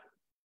 wow,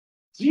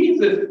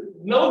 Jesus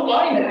knows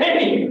my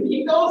name.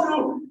 He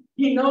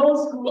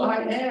knows who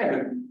I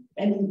am.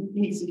 And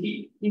he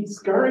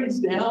scurries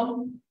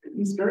down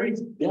the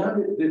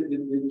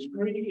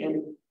tree,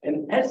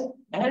 and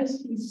as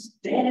he's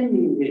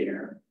standing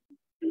there,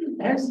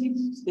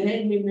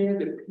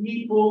 the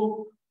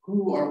people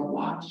who are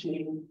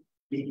watching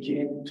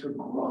begin to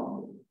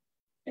grumble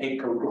and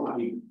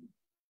complain.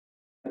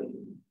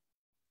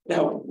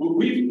 Now,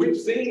 we've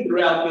seen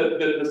throughout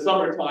the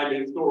summertime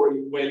in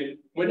stories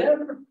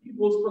whenever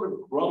people sort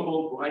of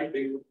grumble, gripe,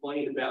 and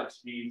complain about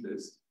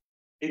Jesus,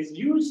 it's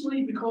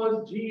usually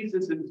because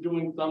Jesus is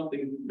doing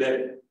something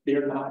that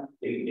they're not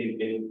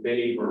in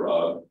favor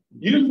of.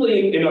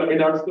 Usually in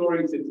our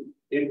stories,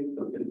 it's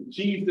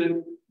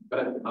Jesus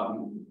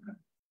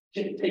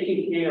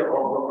taking care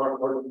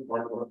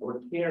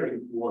or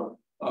caring for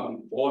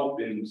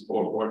orphans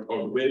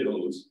or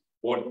widows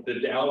or the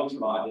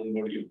downtrodden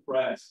or the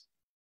oppressed.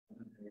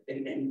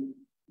 And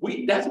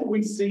that's what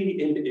we see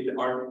in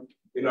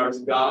our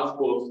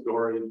gospel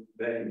story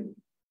then.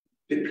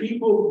 The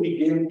people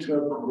begin to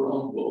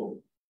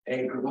grumble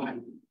and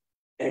gripe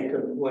and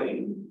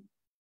complain.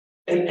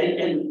 And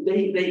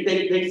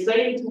they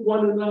say to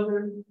one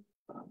another,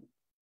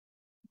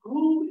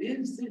 who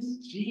is this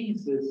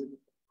Jesus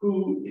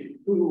who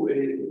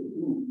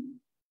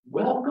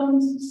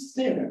welcomes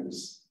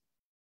sinners?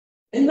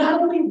 And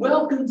not only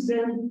welcomes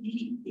them,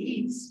 he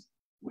eats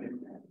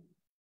with them.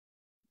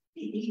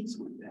 He eats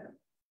with them.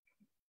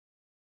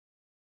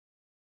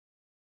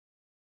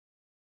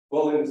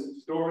 Well, in the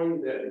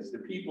story, as the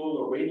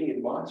people are waiting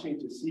and watching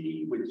to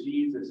see what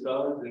Jesus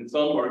does, and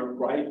some are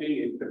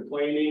griping and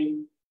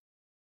complaining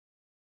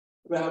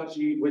about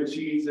what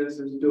Jesus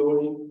is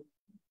doing,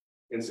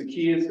 and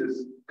Zacchaeus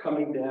is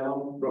coming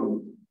down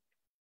from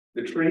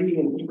the tree,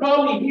 and he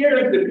probably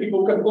hears the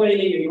people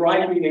complaining and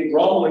griping and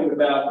grumbling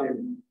about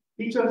him.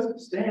 He just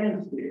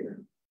stands there.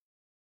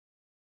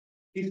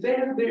 He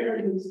stands there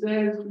and he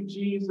says to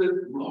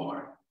Jesus,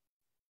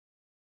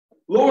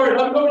 Lord,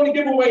 I'm going to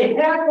give away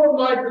half of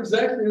my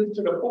possessions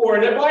to the poor,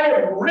 and if I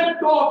have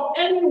ripped off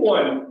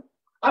anyone,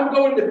 I'm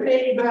going to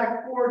pay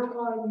back 4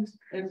 times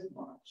as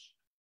much.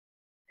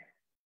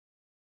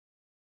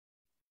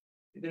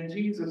 And then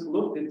Jesus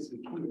looked at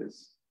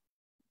Zacchaeus.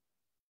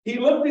 He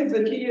looked at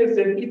Zacchaeus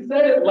and he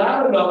said it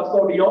loud enough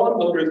so the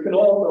onlookers can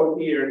also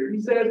hear. He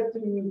says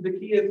to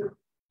Zacchaeus,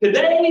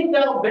 today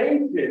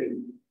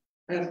salvation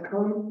has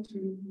come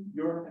to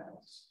your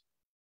house.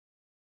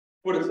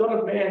 For the Son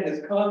of Man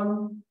has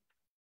come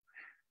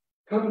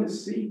to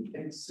seek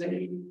and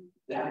save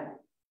that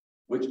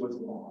which was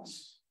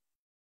lost.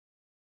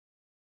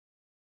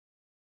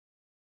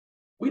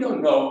 We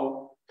don't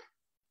know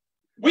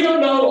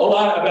a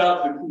lot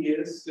about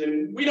Zacchaeus,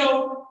 and we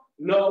don't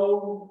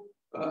know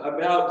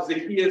about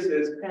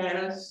Zacchaeus'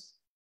 past,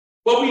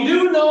 but we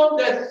do know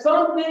that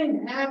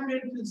something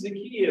happened to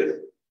Zacchaeus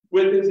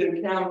with his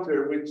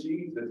encounter with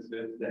Jesus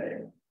this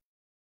day.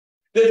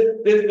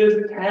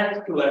 This tax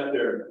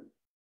collector,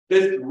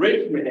 this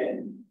rich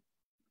man,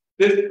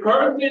 this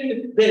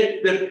person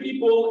that the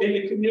people in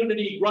the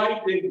community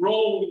griped and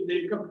groaned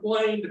and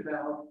complained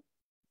about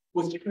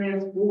was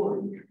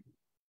transformed.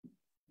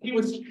 He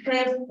was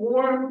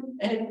transformed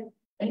and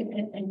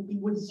he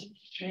was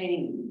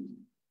changed.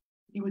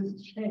 He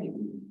was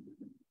changed.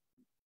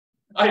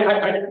 I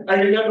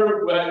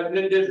remember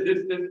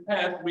this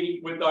past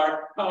week with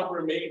our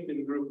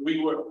confirmation group, we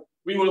were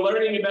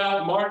learning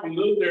about Martin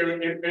Luther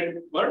and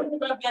learning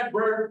about that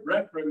word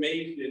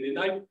Reformation. And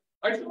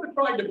I sort of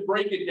tried to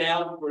break it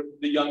down for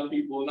the young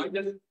people.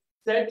 And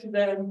said to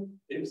them,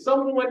 if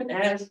someone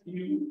asks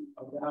you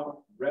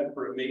about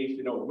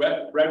Reformation or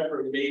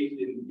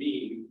Reformation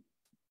means,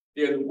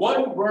 there's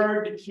one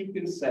word that you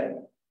can say.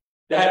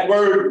 That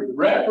word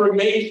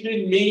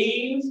Reformation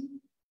means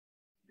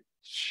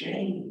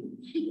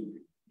change.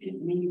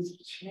 It means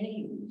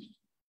change.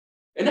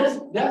 And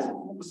that's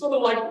sort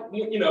of like,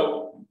 you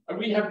know,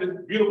 we have this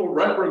beautiful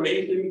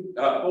Reformation,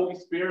 Holy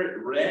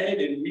Spirit read,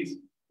 and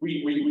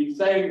we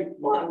sang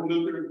Martin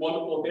Luther's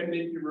wonderful hymn that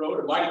he wrote,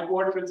 "A Mighty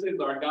Fortress is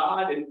Our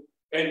God," and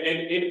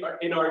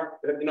in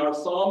our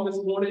psalm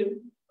this morning,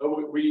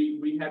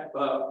 we have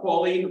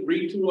Pauline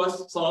read to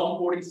us Psalm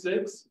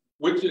 46,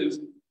 which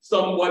is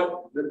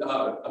somewhat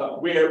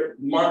where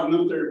Martin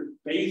Luther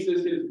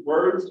bases his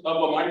words of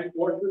 "A Mighty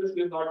Fortress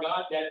is Our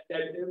God" that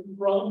hymn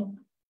from.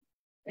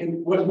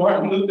 And what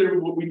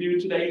we do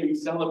today, we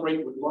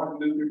celebrate what Martin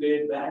Luther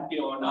did back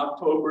on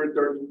October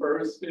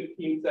 31st,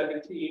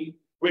 1517,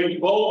 when he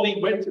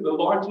boldly went to the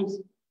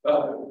largest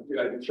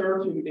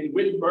church in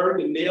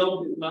Wittenberg and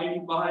nailed his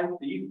 95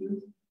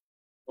 theses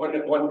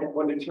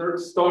on the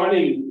church,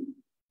 starting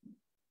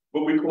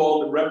what we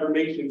call the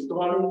Reformation,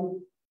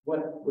 starting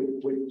what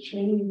would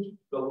change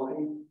the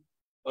life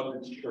of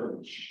the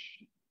church.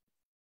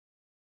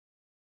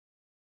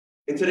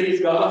 In today's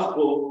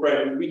gospel,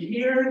 friends, we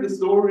hear the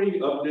story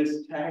of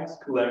this tax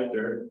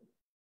collector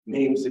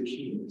named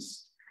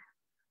Zacchaeus.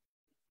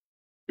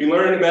 We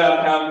learn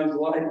about how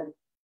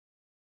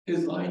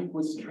his life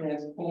was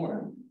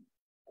transformed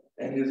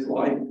and his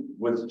life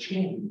was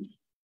changed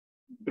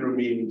through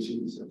meeting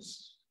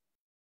Jesus.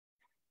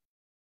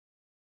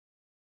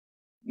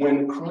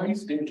 When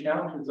Christ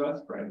encounters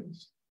us,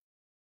 friends,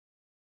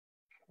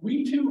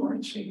 we too are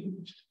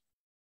changed.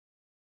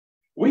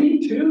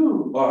 We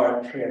too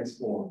are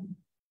transformed.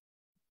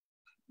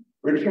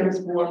 We're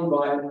transformed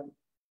by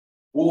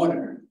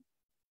water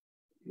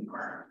and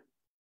earth.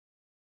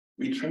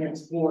 We're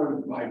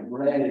transformed by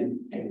bread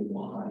and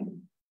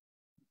wine.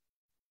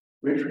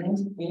 We're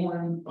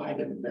transformed by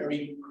the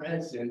very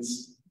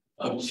presence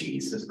of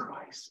Jesus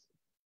Christ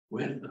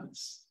with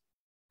us,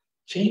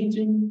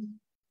 changing,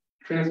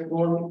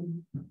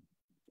 transforming,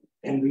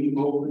 and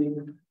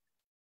remolding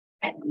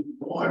and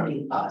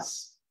reforming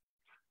us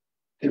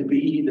to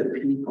be the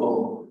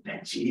people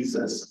that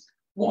Jesus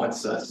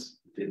wants us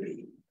to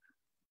be.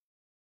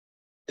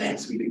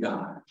 Thanks be to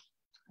God.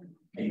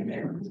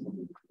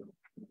 Amen.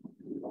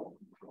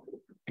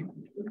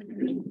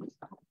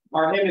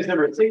 Our hymn is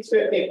number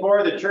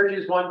 654, The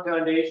Church's One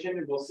Foundation,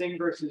 and we'll sing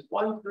verses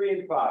 1, 3,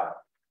 and 5.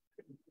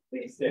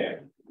 Please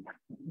stand.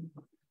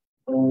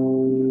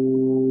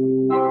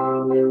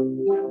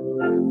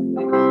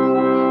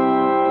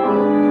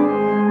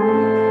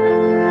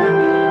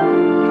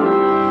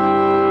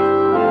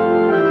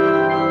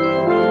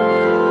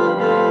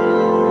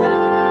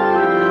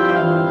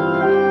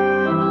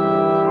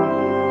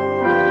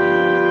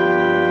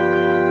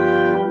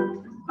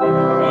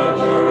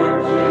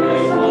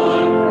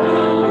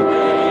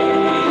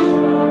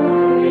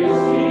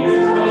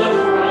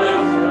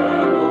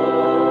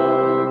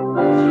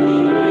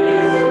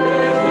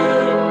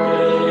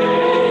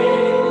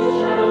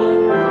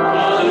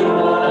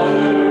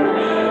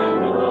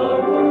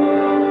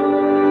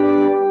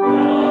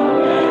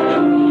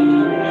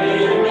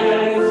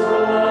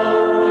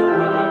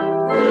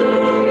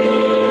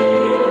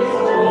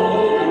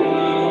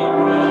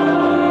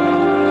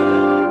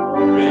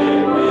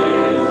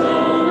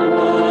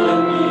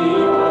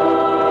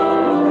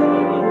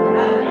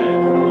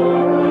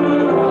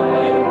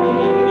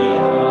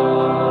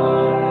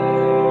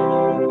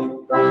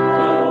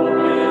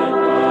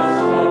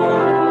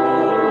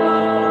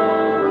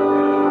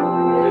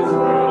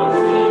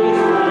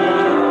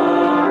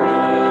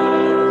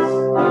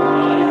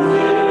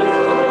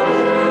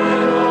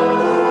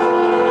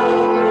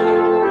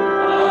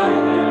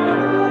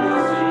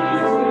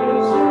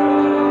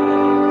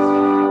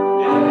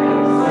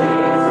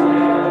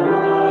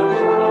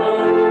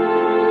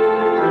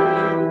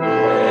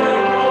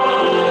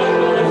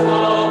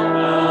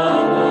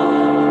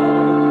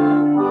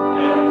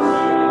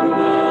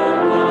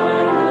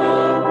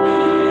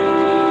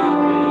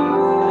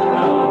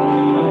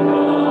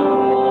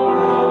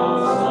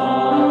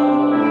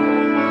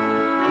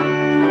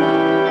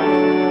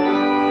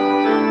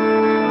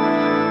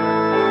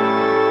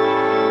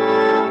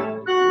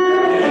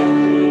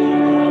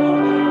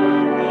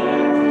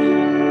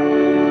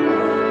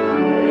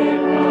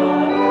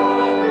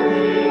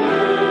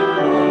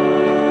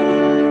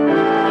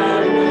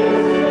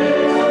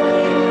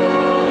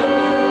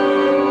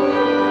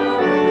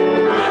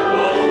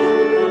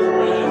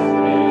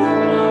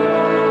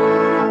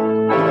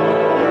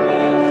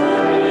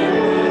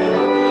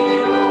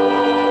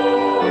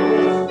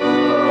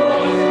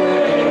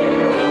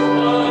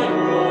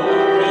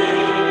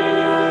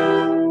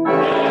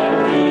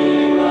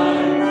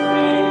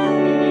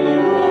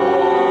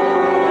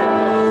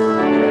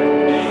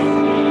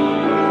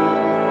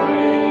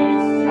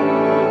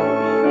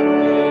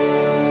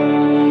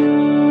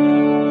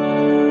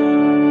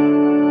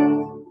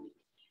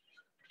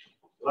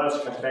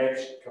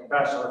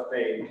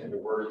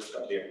 words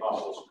of the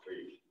Apostles'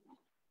 Creed.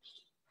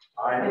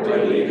 I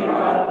believe in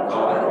God,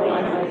 Father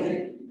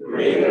Almighty,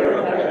 creator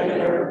of heaven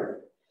and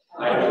earth.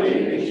 I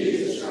believe in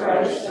Jesus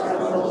Christ, our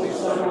only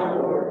Son,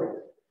 our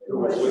Lord, who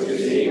was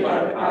conceived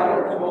by the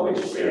power of the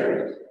Holy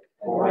Spirit,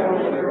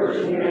 born of the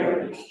Virgin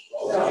Mary,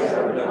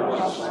 suffered under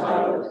Pontius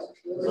Pilate,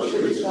 was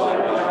crucified,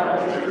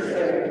 died, and was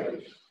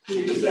buried.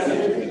 He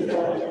descended into the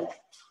dead.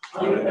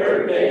 On the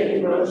third day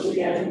he rose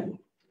again.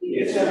 He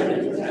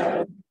ascended into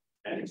heaven,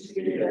 and is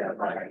seated at the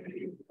right hand of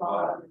the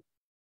Father.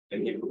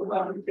 And he will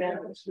come again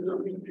to the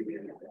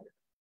beginning.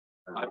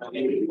 I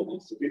believe in the Holy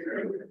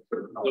Spirit,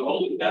 the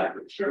Holy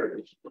Catholic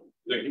Church,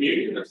 the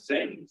communion of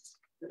saints,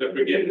 the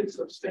forgiveness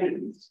of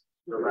sins,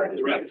 the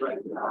resurrection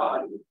of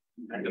God,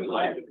 and the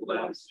life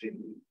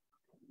everlasting.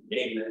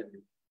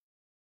 Amen.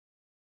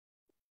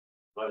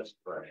 Let us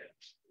pray.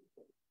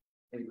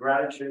 In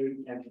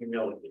gratitude and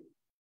humility,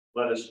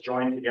 let us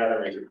join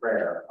together in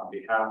prayer on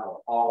behalf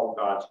of all of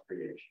God's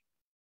creation.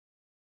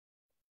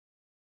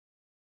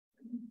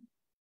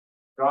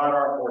 God,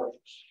 our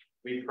fortress,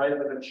 we pray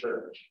for the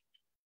church.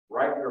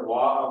 Write your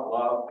law of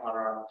love on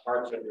our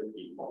hearts of your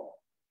people,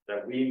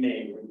 that we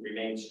may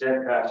remain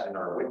steadfast in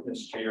our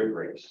witness to your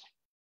grace.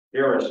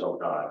 Hear us, O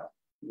God.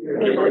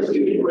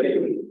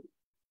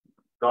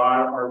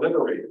 God, our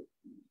liberator,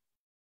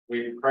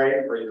 we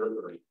pray for your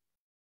earth.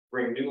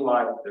 Bring new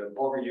life to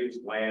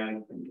overused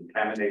land and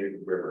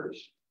contaminated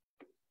rivers.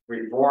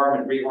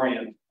 Reform and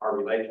reorient our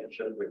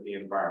relationship with the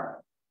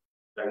environment,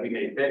 that we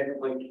may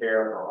faithfully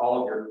care for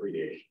all of your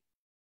creation.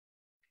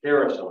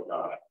 Hear us, O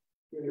God.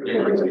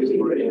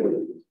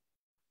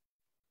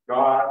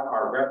 God,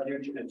 our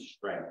refuge and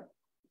strength,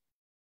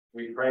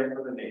 we pray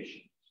for the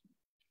nations.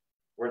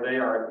 Where they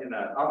are in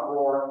an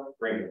uproar,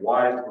 bring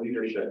wise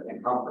leadership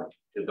and comfort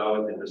to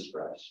those in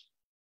distress.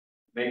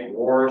 Make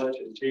wars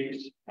to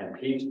cease and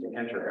peace to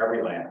enter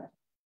every land.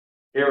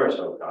 Hear us,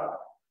 O God.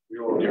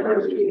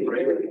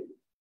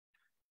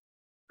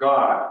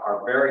 God,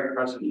 our very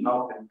present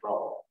help in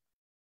trouble,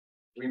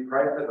 we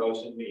pray for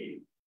those in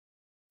need.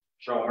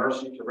 Show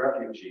mercy to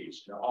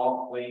refugees and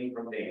all fleeing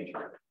from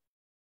danger.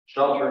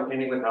 Shelter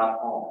any without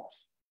homes.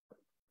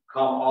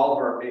 Calm all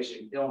who are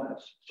facing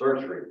illness,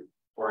 surgery,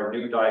 or a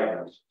new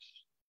diagnosis.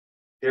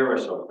 Hear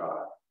us, O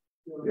God.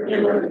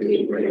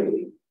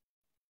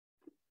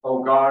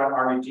 O God,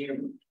 our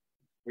Redeemer,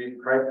 we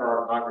pray for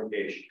our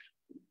congregation.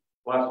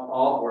 Bless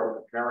all who are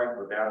preparing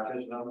for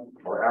baptism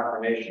or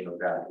affirmation of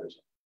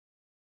baptism.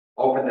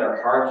 Open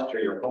their hearts to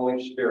your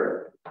Holy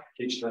Spirit.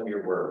 Teach them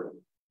your word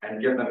and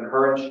give them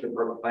courage to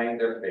proclaim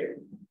their faith.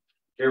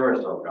 Hear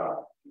us, O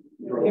God.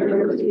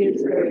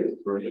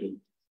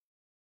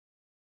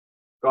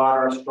 God,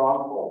 our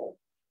stronghold,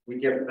 we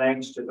give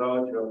thanks to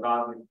those who have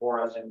gone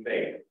before us in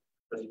faith,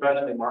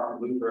 especially Martin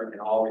Luther and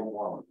all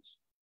reformers.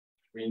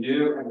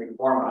 Renew and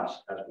reform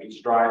us as we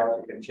strive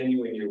to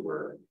continue in your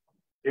word.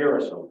 Hear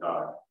us, O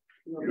God.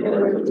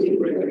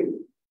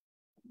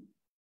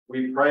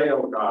 We pray,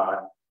 O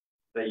God,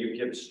 that you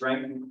give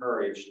strength and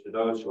courage to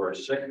those who are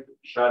sick,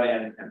 shut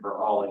in, and for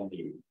all in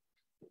need.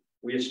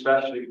 We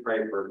especially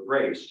pray for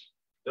Grace,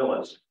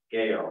 Phyllis,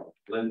 Gail,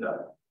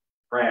 Linda,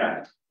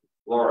 Fran,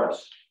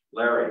 Loris,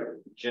 Larry,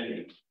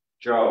 Ginny,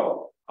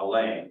 Joe,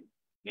 Elaine,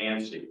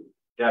 Nancy,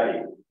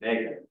 Debbie,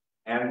 Megan,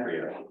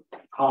 Andrea,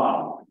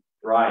 Tom,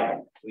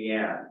 Brian,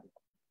 Leanne,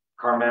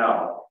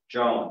 Carmel,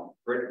 Joan,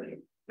 Brittany,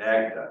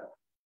 Magda,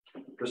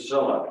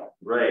 Priscilla,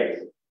 Ray,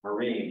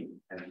 Maureen,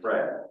 and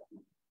Fred.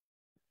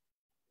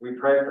 We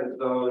pray for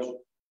those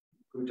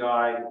who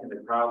died in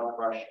the crowd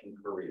crush in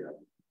Korea.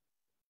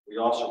 We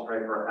also pray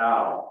for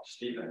Al,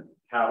 Stephen,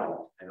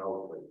 Callie, and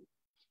Oakley.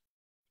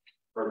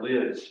 For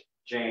Liz,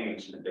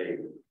 James, and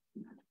Baby.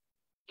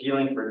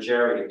 Healing for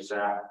Jerry,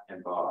 Zach,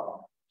 and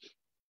Bob.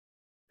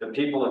 The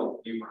people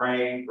of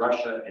Ukraine,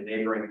 Russia, and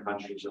neighboring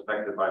countries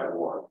affected by the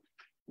war.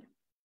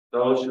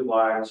 Those whose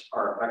lives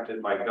are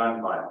affected by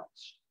gun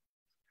violence.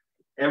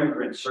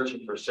 Immigrants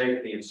searching for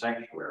safety and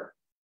sanctuary.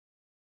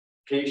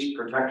 Peace,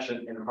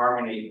 protection, and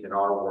harmony in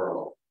our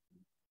world.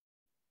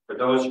 For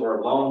those who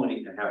are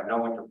lonely and have no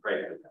one to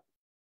pray for them.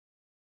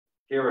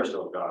 Hear us,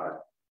 O God.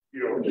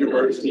 Your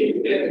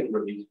mercy and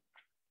grace.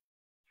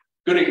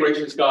 Good and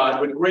gracious God,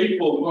 with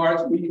grateful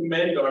hearts we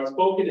commend our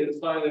spoken and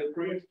silent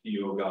prayers to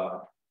you, O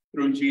God,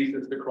 through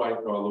Jesus the Christ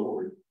our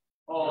Lord.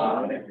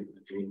 Amen.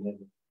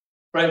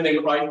 Friends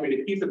in Christ, may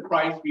the peace of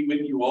Christ be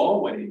with you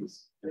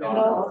always. And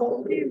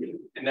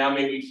now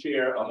may we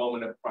share a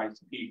moment of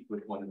Christ's peace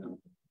with one another.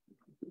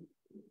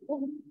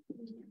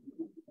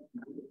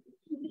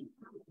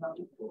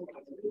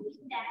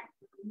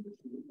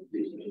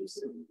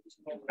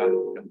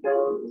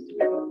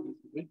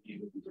 With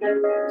you.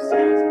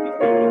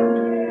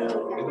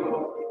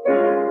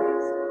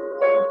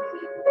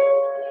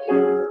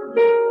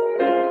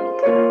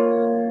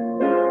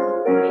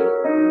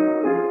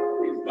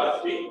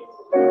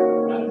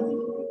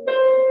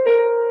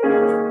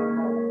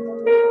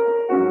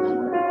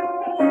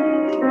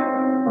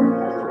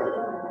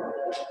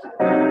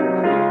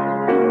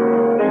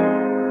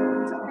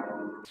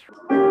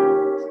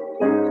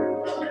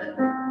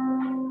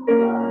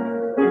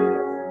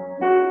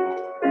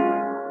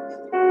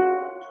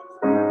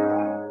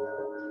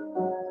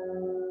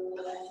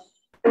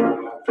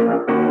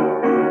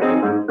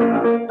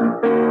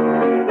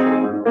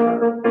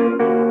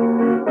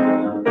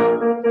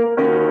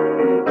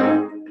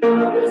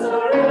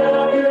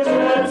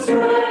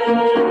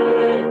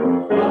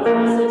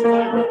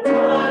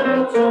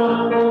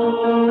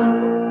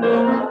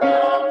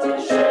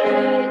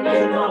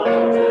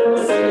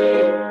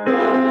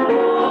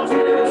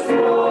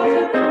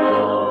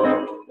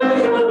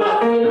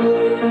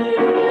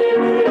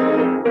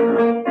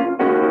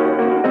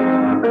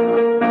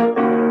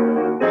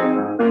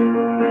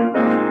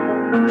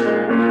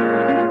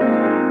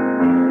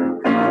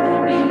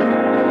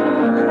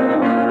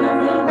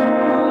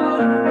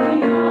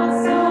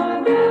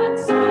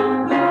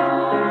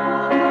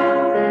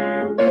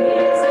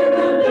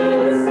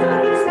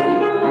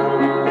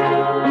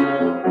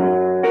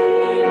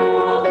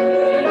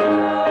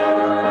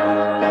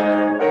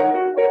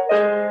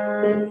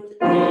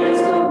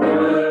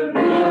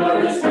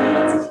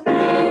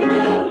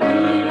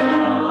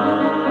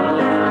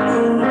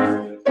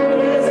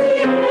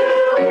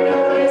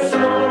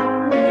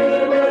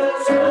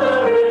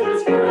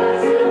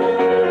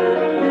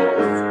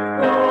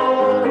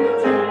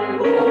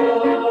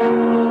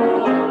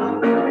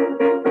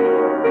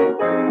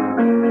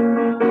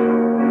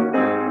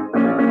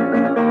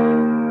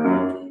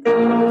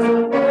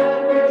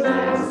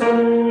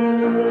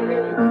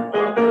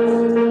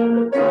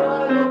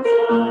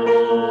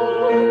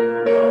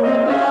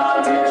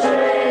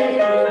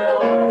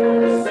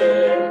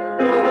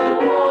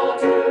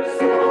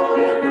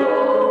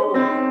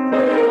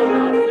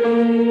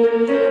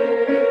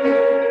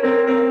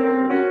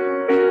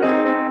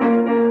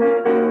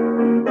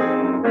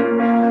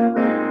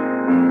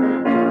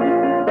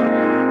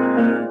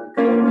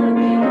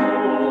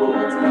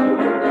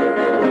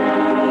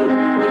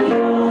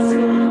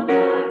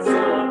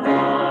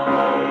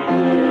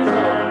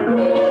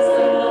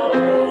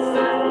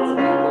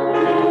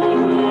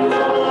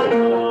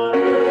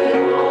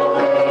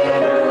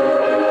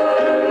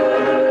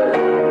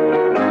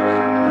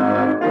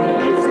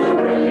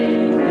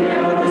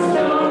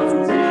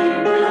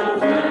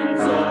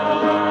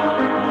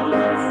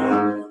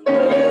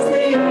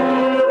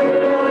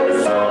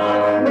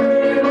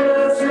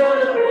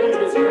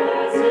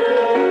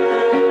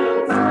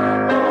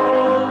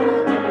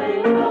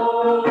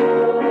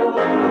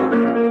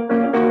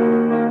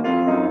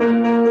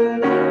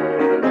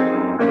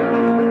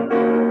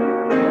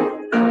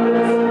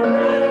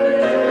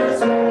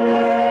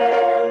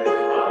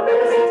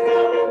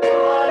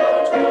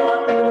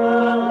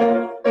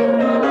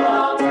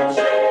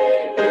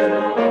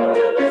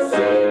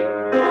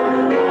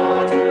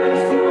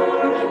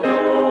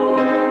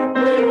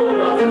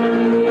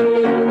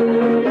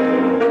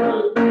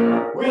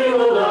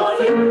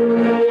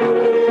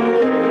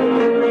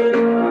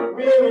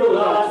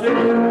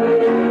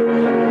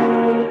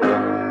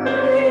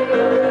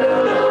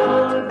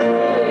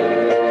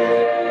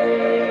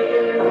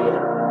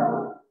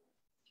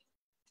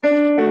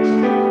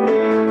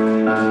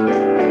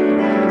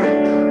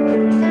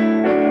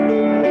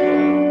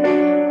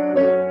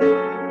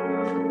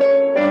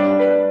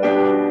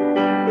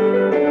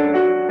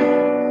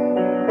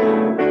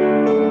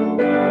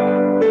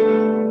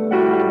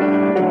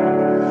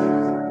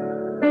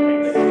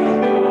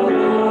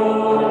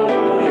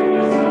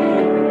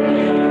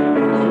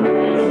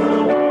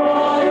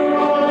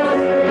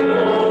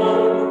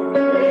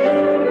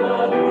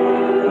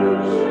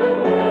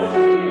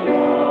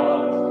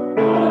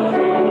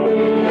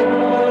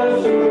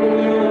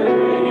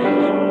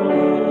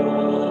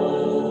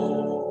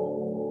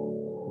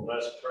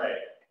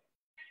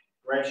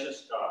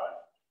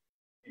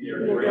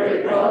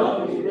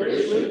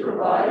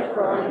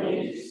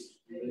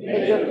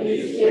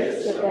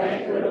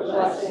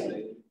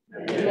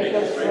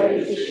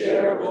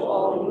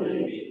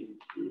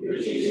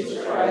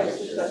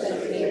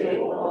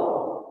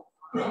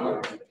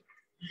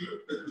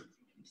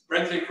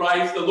 Friends in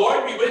Christ, the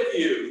Lord be with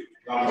you.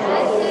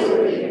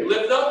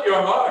 Lift up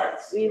your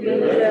hearts. We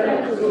lift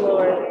them to the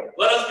Lord.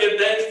 Let us give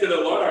thanks to the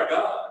Lord our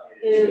God.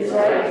 It is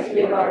right to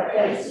give our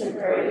thanks and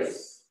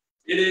praise.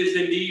 It is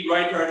indeed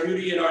right, our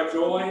duty and our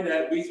joy,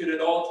 that we should at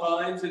all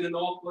times and in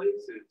all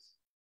places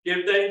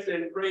give thanks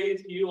and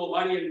praise to you,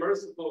 Almighty and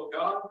merciful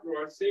God, through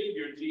our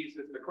Savior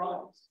Jesus the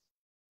Christ,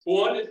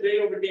 who on this day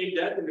overcame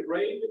death and the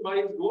grave, and by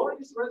his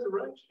glorious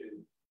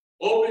resurrection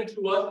opened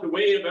to us the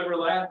way of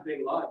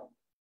everlasting life.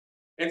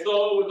 And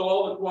so with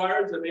all the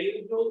choirs of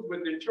angels,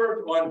 with the church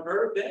on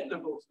earth and the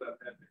host of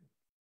heaven,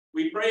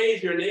 we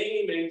praise your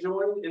name and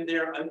join in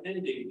their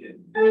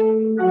unending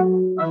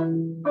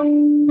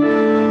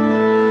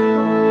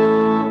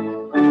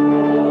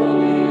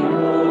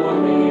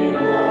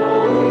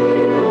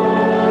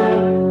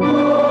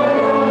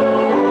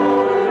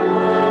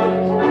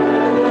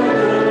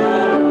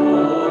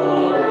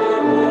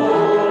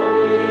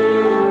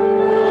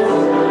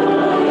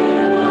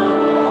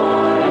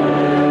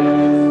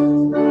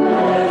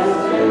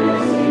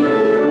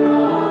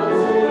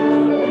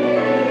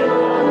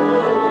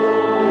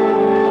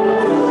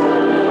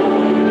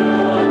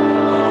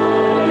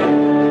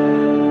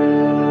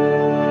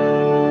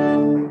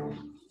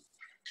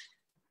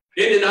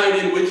In the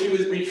night in which he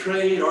was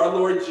betrayed, our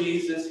Lord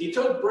Jesus, he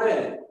took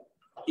bread.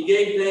 He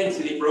gave thanks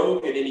and he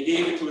broke it and he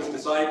gave it to his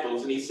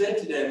disciples. And he said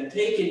to them,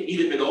 "Take and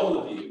eat of it, all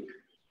of you.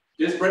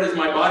 This bread is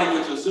my body,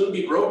 which will soon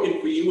be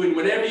broken for you, and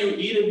whenever you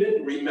eat of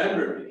it,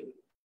 remember me.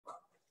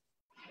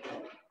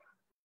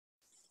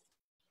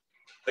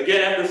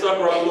 Again, after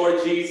supper, our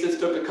Lord Jesus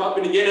took a cup,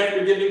 and again,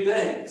 after giving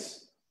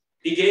thanks,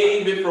 he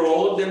gave it for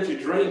all of them to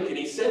drink, and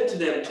he said to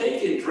them,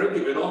 take and drink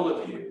of it, all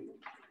of you.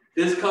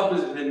 This cup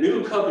is the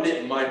new covenant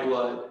in my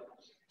blood,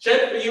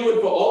 shed for you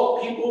and for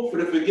all people for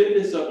the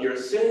forgiveness of your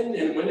sin,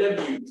 and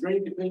whenever you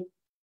drink of it,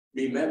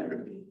 remember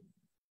me.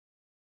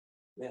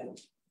 Amen.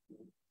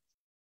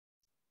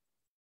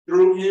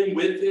 Through him,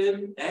 with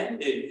him,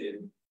 and in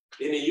him,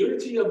 in the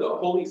unity of the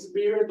Holy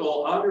Spirit,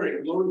 all honor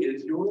and glory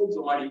is yours,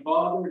 Almighty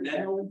Father,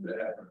 now and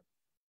forever.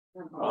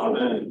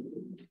 Amen.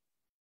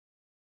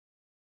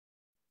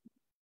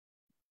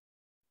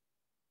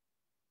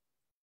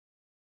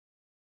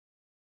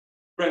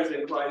 Friends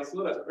in Christ,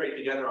 let us pray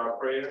together our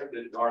prayer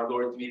that our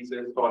Lord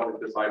Jesus taught his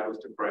disciples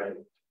to pray.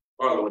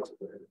 Our Lord's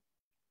Prayer.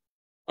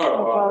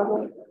 Our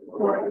Father,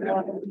 who art in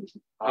heaven,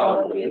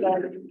 hallowed be thy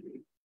name.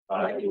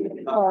 Thy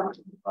kingdom come,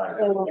 thy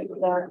will be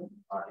done,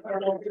 on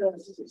earth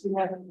as it is in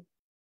heaven.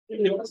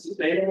 Give us this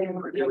day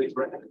our daily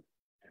bread,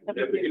 and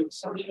forgive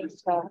us our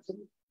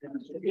trespasses,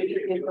 and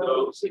forgive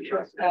those who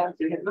trespass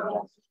against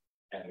us,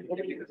 and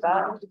forgive us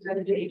not into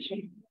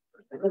temptation,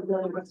 but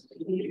deliver us from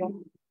evil.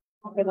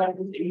 For thine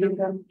is the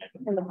kingdom,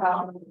 and the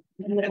power,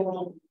 and the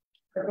glory,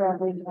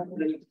 forever and ever.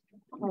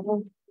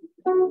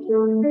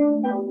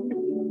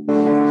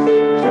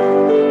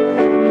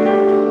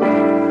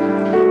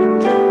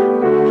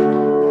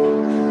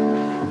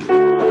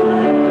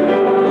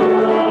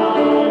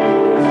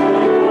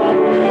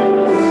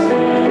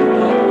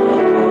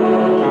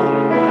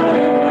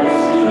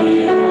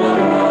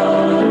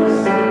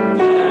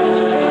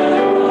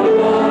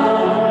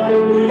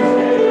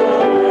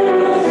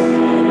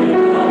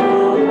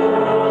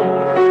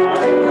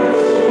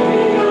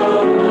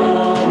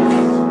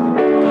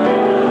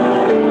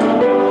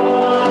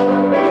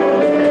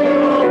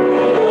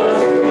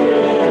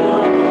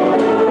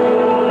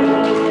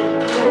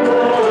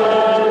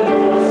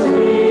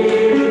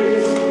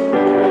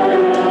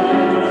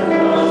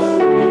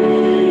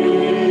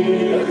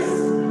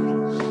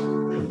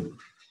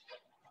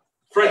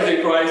 Friends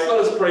in Christ, let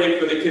us pray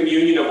for the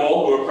communion of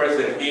all who are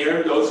present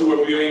here, those who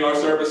are viewing our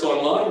service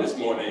online this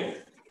morning,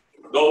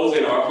 those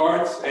in our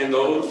hearts and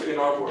those in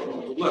our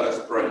world. Let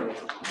us pray.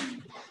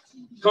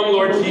 Come,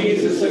 Lord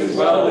Jesus, and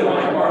dwell in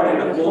my heart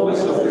in the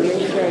fullness of your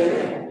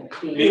Spirit.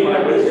 Be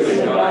my wisdom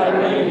and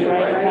guide me in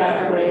right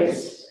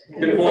pathways.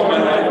 Conform my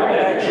life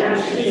and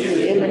actions to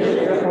the image of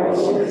your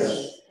holiness,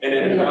 and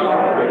in the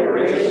power of your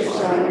gracious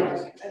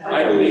Son,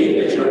 I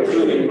believe that you are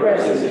truly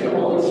present in the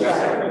Holy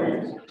Sacrament.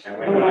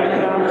 And when I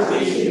come to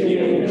receive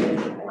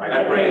communion,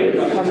 I pray that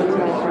you come into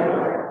my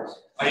heart.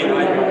 I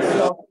invite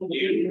myself to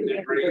you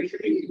and pray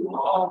for you from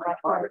all my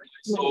heart,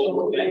 my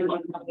soul, and my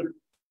mind.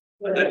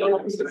 Let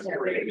those that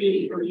separate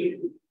me from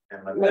you,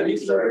 and let me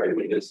serve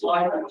with this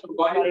life until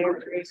by your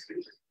grace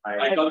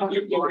I come to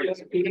your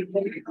glorious kingdom,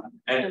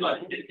 and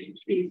let it be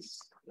peace.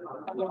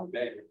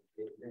 Amen.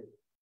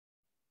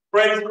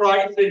 Friends,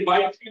 Christ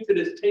invites you to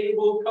this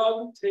table.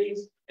 Come,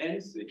 taste,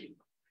 and see.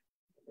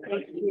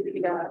 Thank you to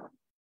God.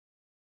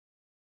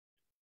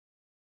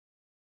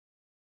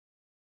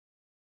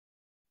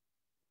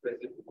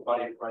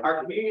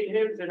 Our communion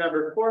hymns are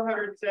number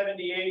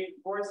 478,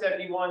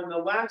 471, and the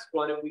last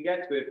one, if we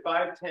get to it,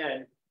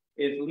 510,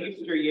 is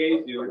Liebster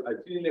Jesu, a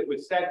tune that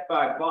was set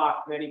by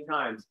Bach many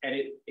times. And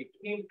it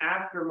came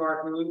after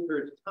Martin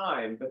Luther's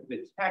time, but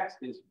the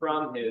text is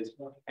from his,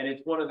 and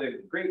it's one of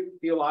the great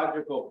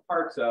theological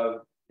parts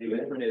of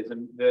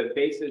Lutheranism, the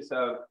basis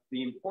of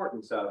the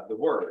importance of the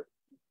word.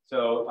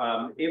 So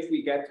if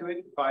we get to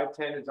it,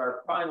 510 is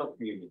our final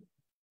communion.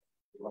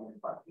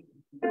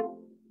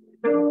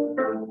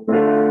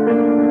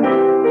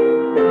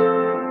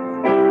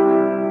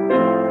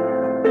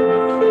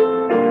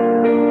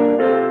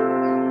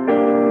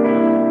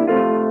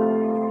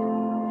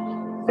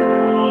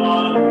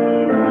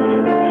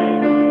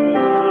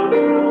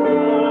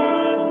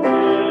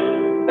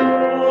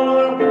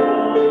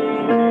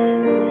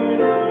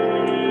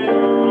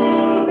 Jesus,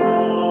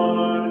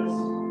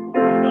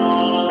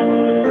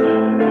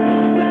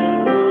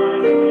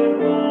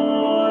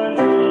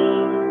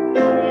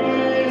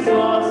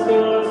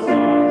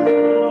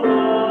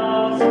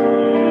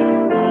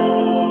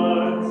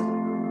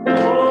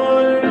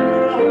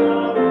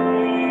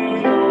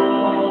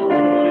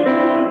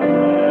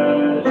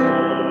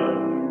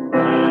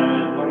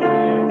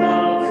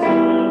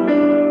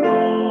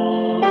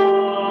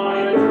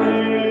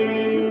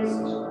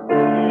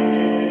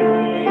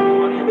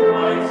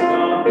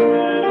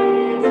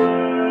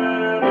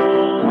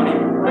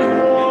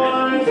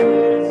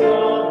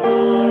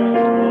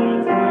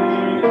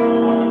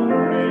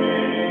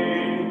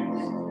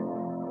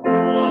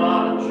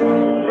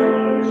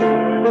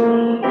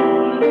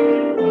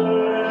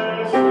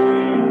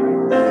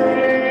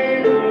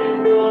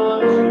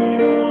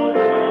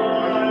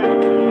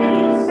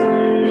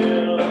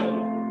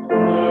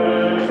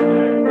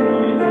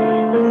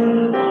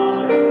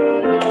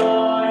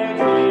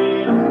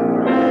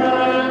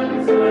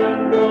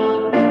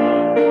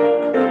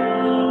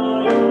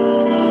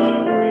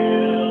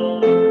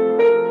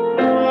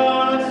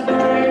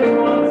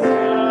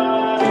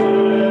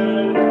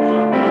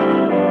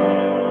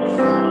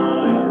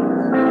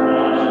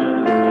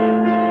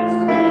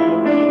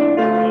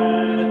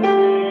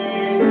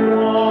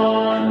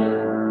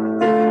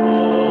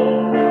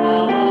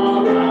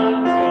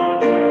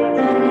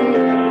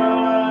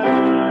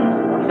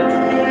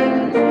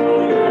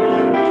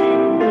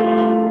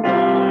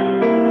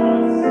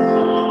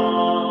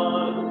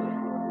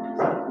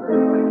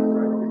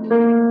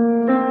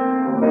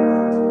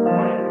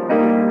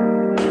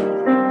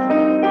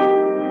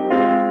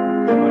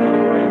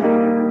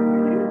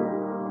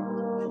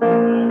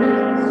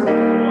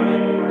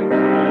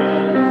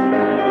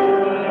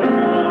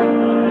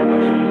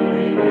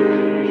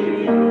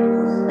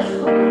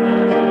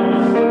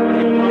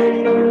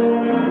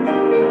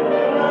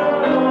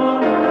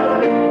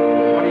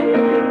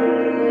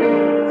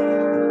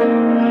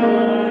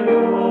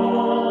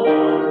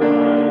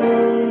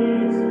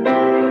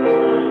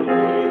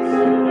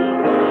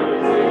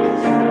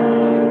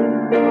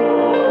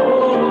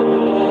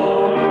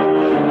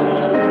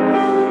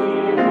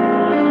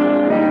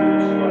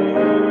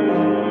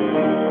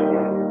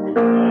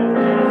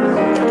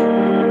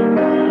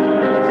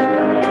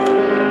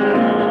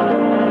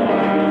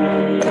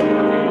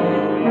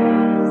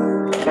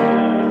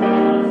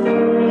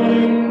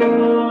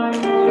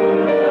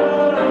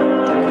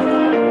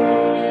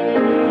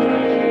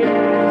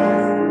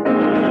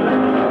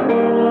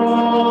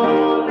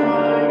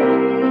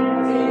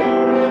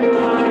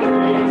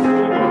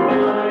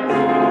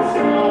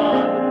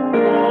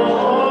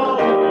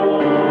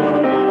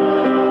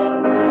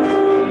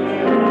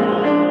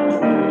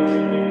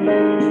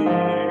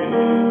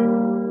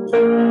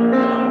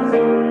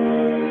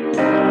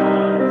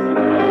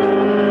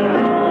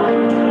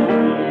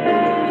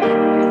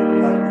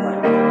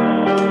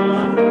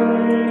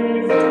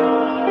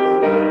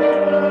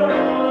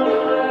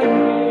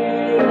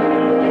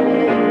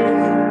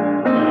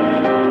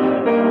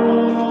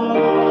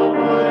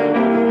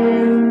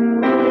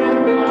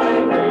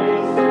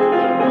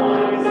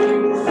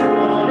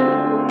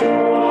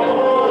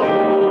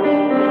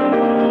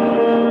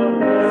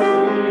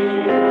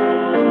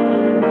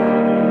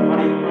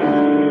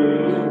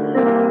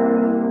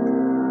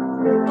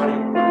 Body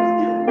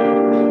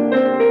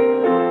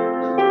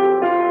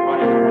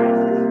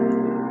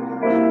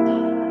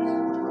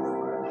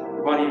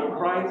of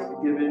Christ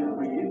given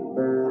for you.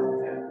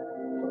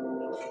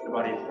 The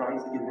body of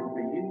Christ given for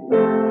you.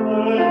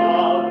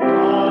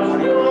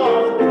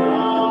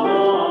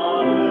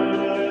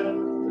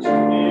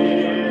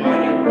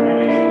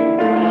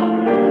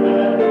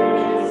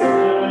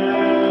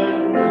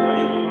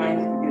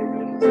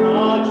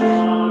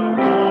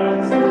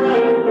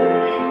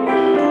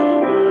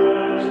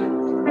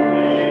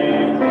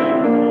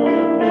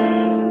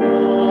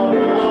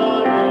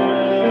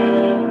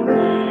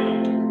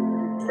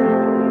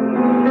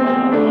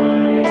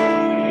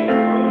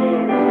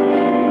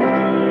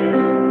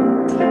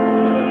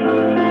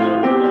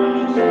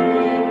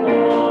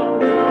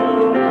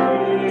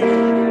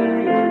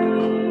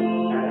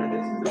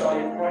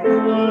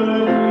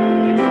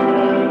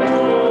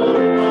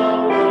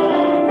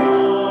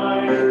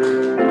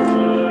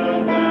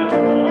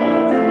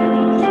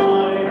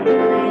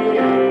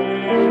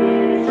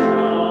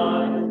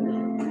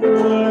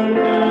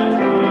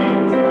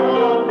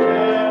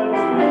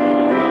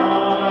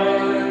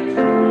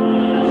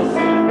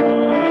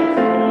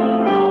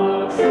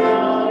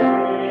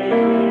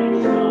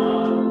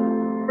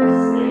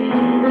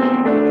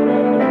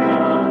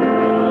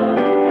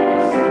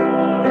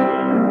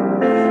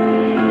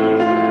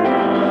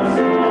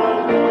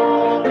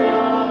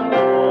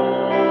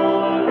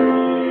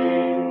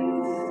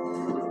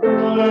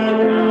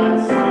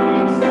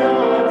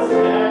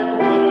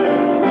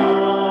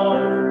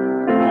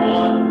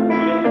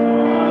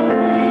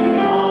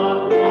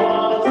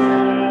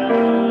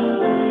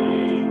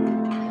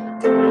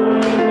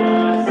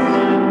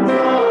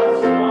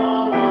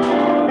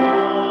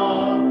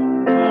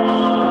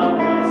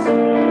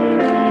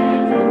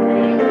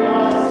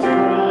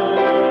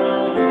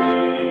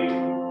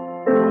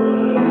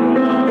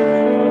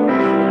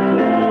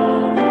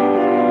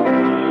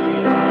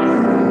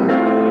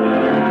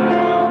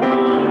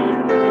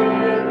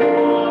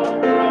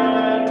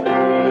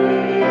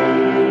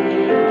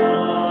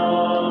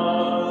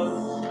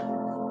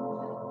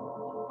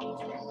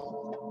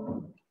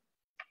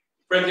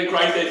 Friends in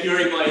Christ, as you're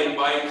I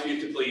invite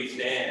you to please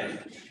stand.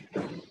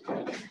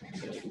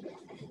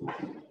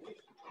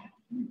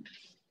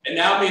 And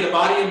now may the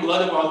body and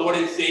blood of our Lord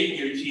and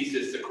Savior,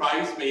 Jesus the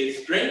Christ, may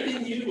it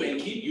strengthen you and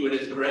keep you in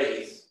his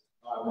grace.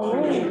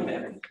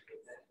 Amen.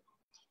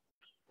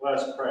 Let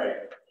us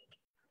pray.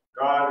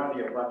 God of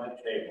the abundant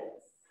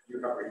table,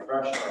 you have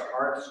refreshed our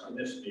hearts on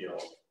this meal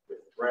with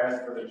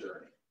bread for the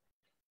journey.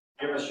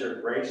 Give us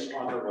your grace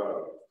on the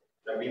road,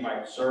 that we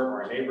might serve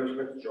our neighbors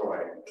with joy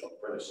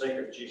for the sake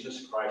of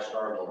Jesus Christ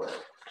our Lord.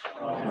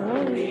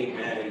 Amen.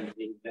 Amen.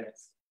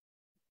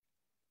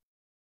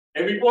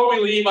 And before we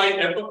leave,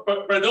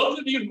 for those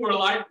of you who are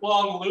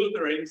lifelong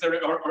Lutherans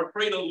or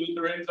cradle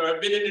Lutherans or have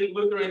been in the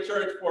Lutheran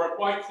church for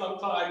quite some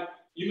time,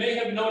 you may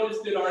have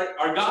noticed that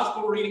our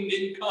gospel reading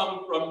didn't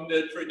come from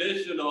the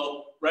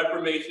traditional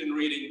Reformation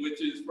reading,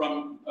 which is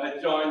from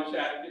John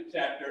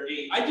chapter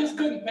 8. I just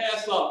couldn't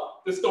pass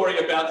up the story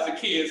about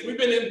Zacchaeus. We've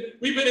been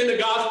in the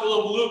Gospel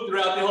of Luke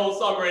throughout the whole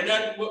summer, and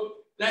that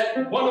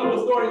one of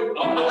the stories.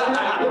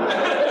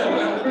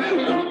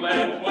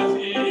 Was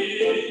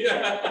he?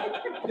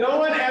 No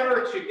one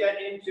ever should get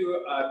into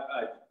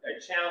a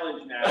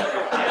challenge match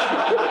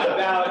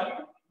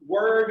about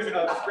words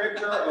of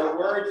scripture or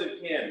words of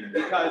him,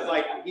 because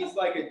he's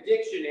like a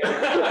dictionary.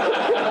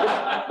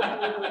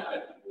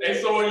 And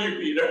so are you,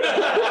 Peter.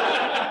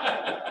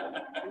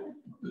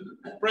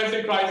 Friends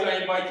in Christ,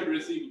 I invite you to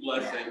receive a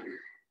blessing.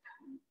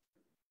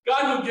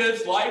 God, who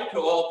gives life to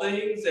all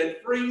things and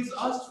frees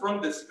us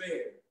from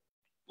despair,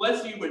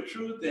 bless you with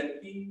truth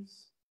and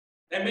peace,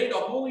 and may the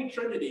Holy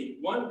Trinity,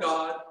 one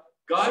God,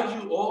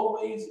 guide you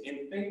always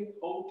in faith,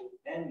 hope,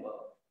 and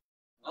love.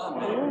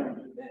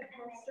 Amen.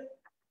 Pastor,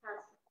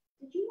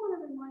 did you want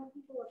to remind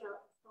people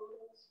about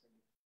photos?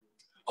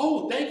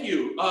 Oh, thank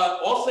you.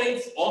 All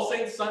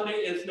Saints Sunday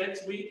is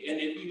next week, and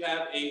if you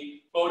have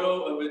a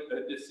photo of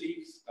a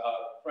deceased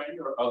friend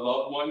or a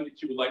loved one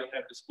that you would like to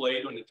have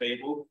displayed on the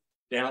table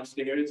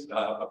downstairs,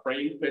 a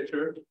framed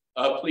picture,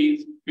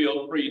 please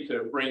feel free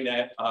to bring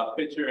that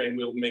picture, and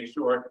we'll make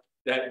sure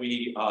that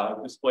we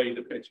display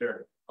the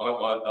picture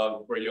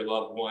for your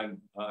loved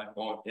one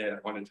on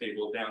the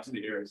table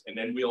downstairs. And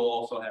then we'll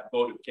also have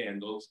votive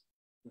candles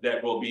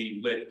that will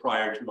be lit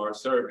prior to our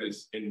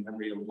service in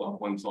memory of loved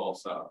ones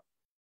also.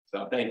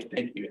 So thank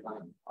you.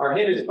 Our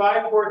hymn is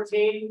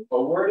 514,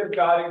 A Word of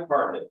God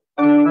Incarnate.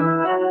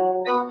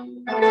 Oh,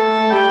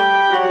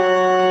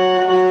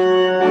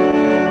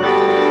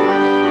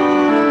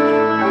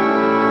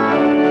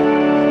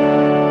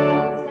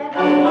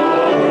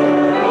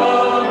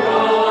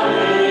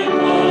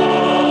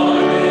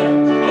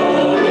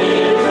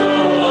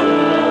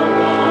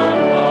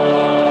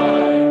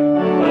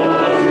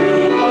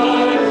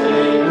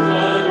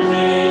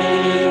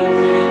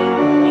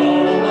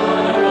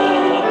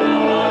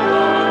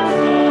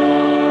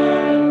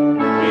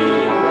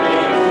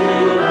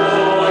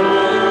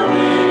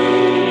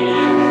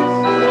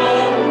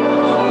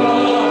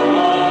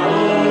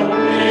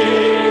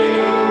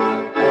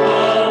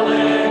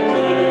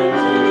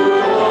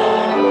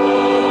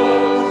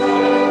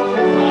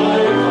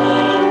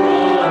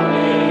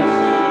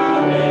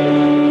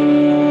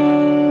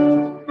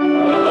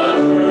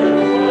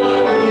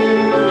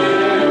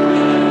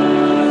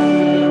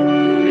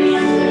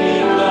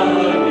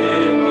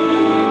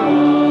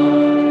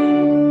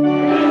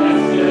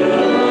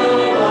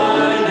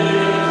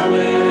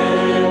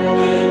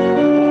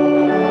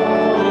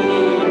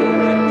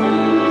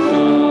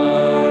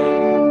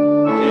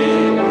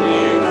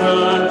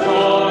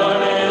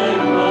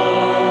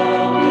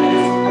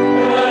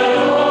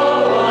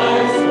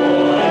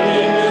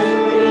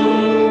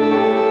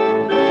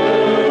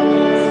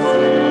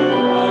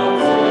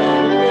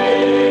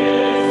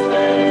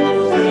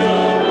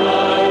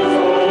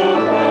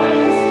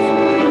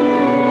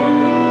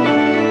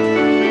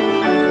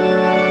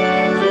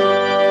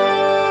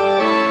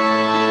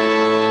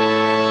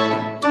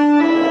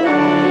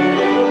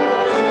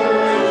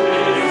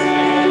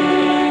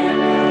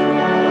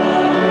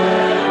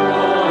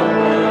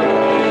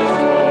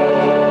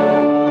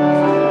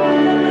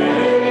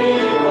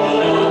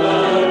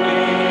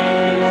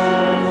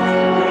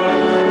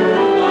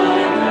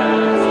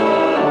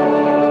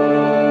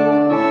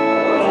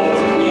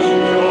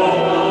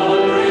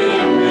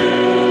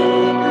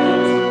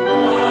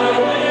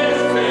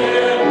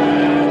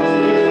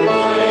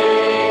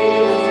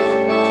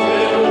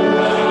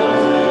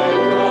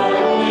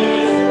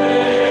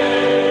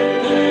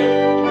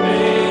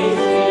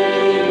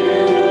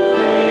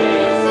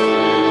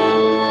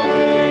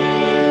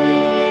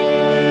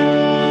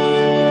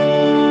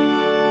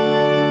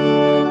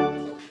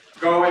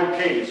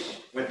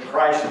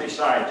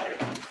 beside you.